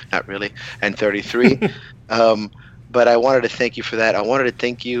fat, not really, and 33. But I wanted to thank you for that. I wanted to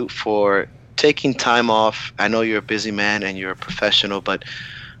thank you for taking time off. I know you're a busy man and you're a professional, but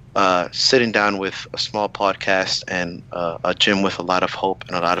sitting down with a small podcast and a gym with a lot of hope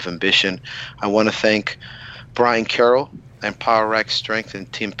and a lot of ambition. I want to thank Brian Carroll and Power Rack Strength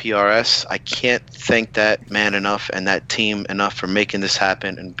and Team PRS. I can't thank that man enough and that team enough for making this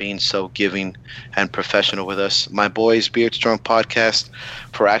happen and being so giving and professional with us. My boys, Beard Strong Podcast,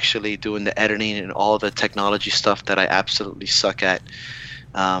 for actually doing the editing and all the technology stuff that I absolutely suck at.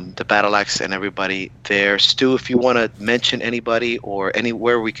 The Battle Axe and everybody there. Stu, if you want to mention anybody or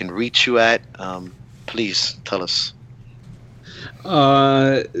anywhere we can reach you at, please tell us.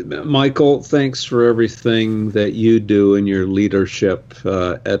 Michael, thanks for everything that you do in your leadership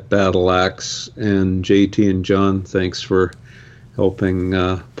at Battle Axe, and JT and John, thanks for helping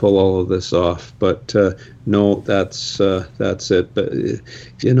pull all of this off. But no, that's it.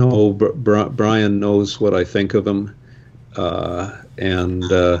 But Brian knows what I think of him, and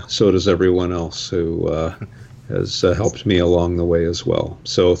so does everyone else who has helped me along the way as well.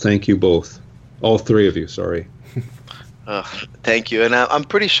 So thank you both, all three of you. Sorry. Thank you. And I'm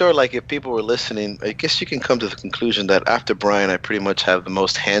pretty sure, like, if people were listening, I guess you can come to the conclusion that after Brian, I pretty much have the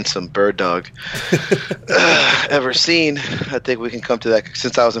most handsome bird dog ever seen. I think we can come to that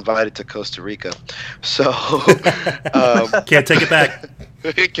since I was invited to Costa Rica. So can't take it back.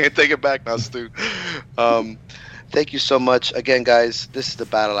 Can't take it back now, Stu. Thank you so much. Again, guys, this is the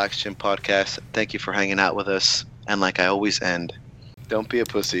Battle Axe Gym Podcast. Thank you for hanging out with us. And like I always end, don't be a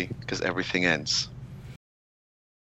pussy, because everything ends.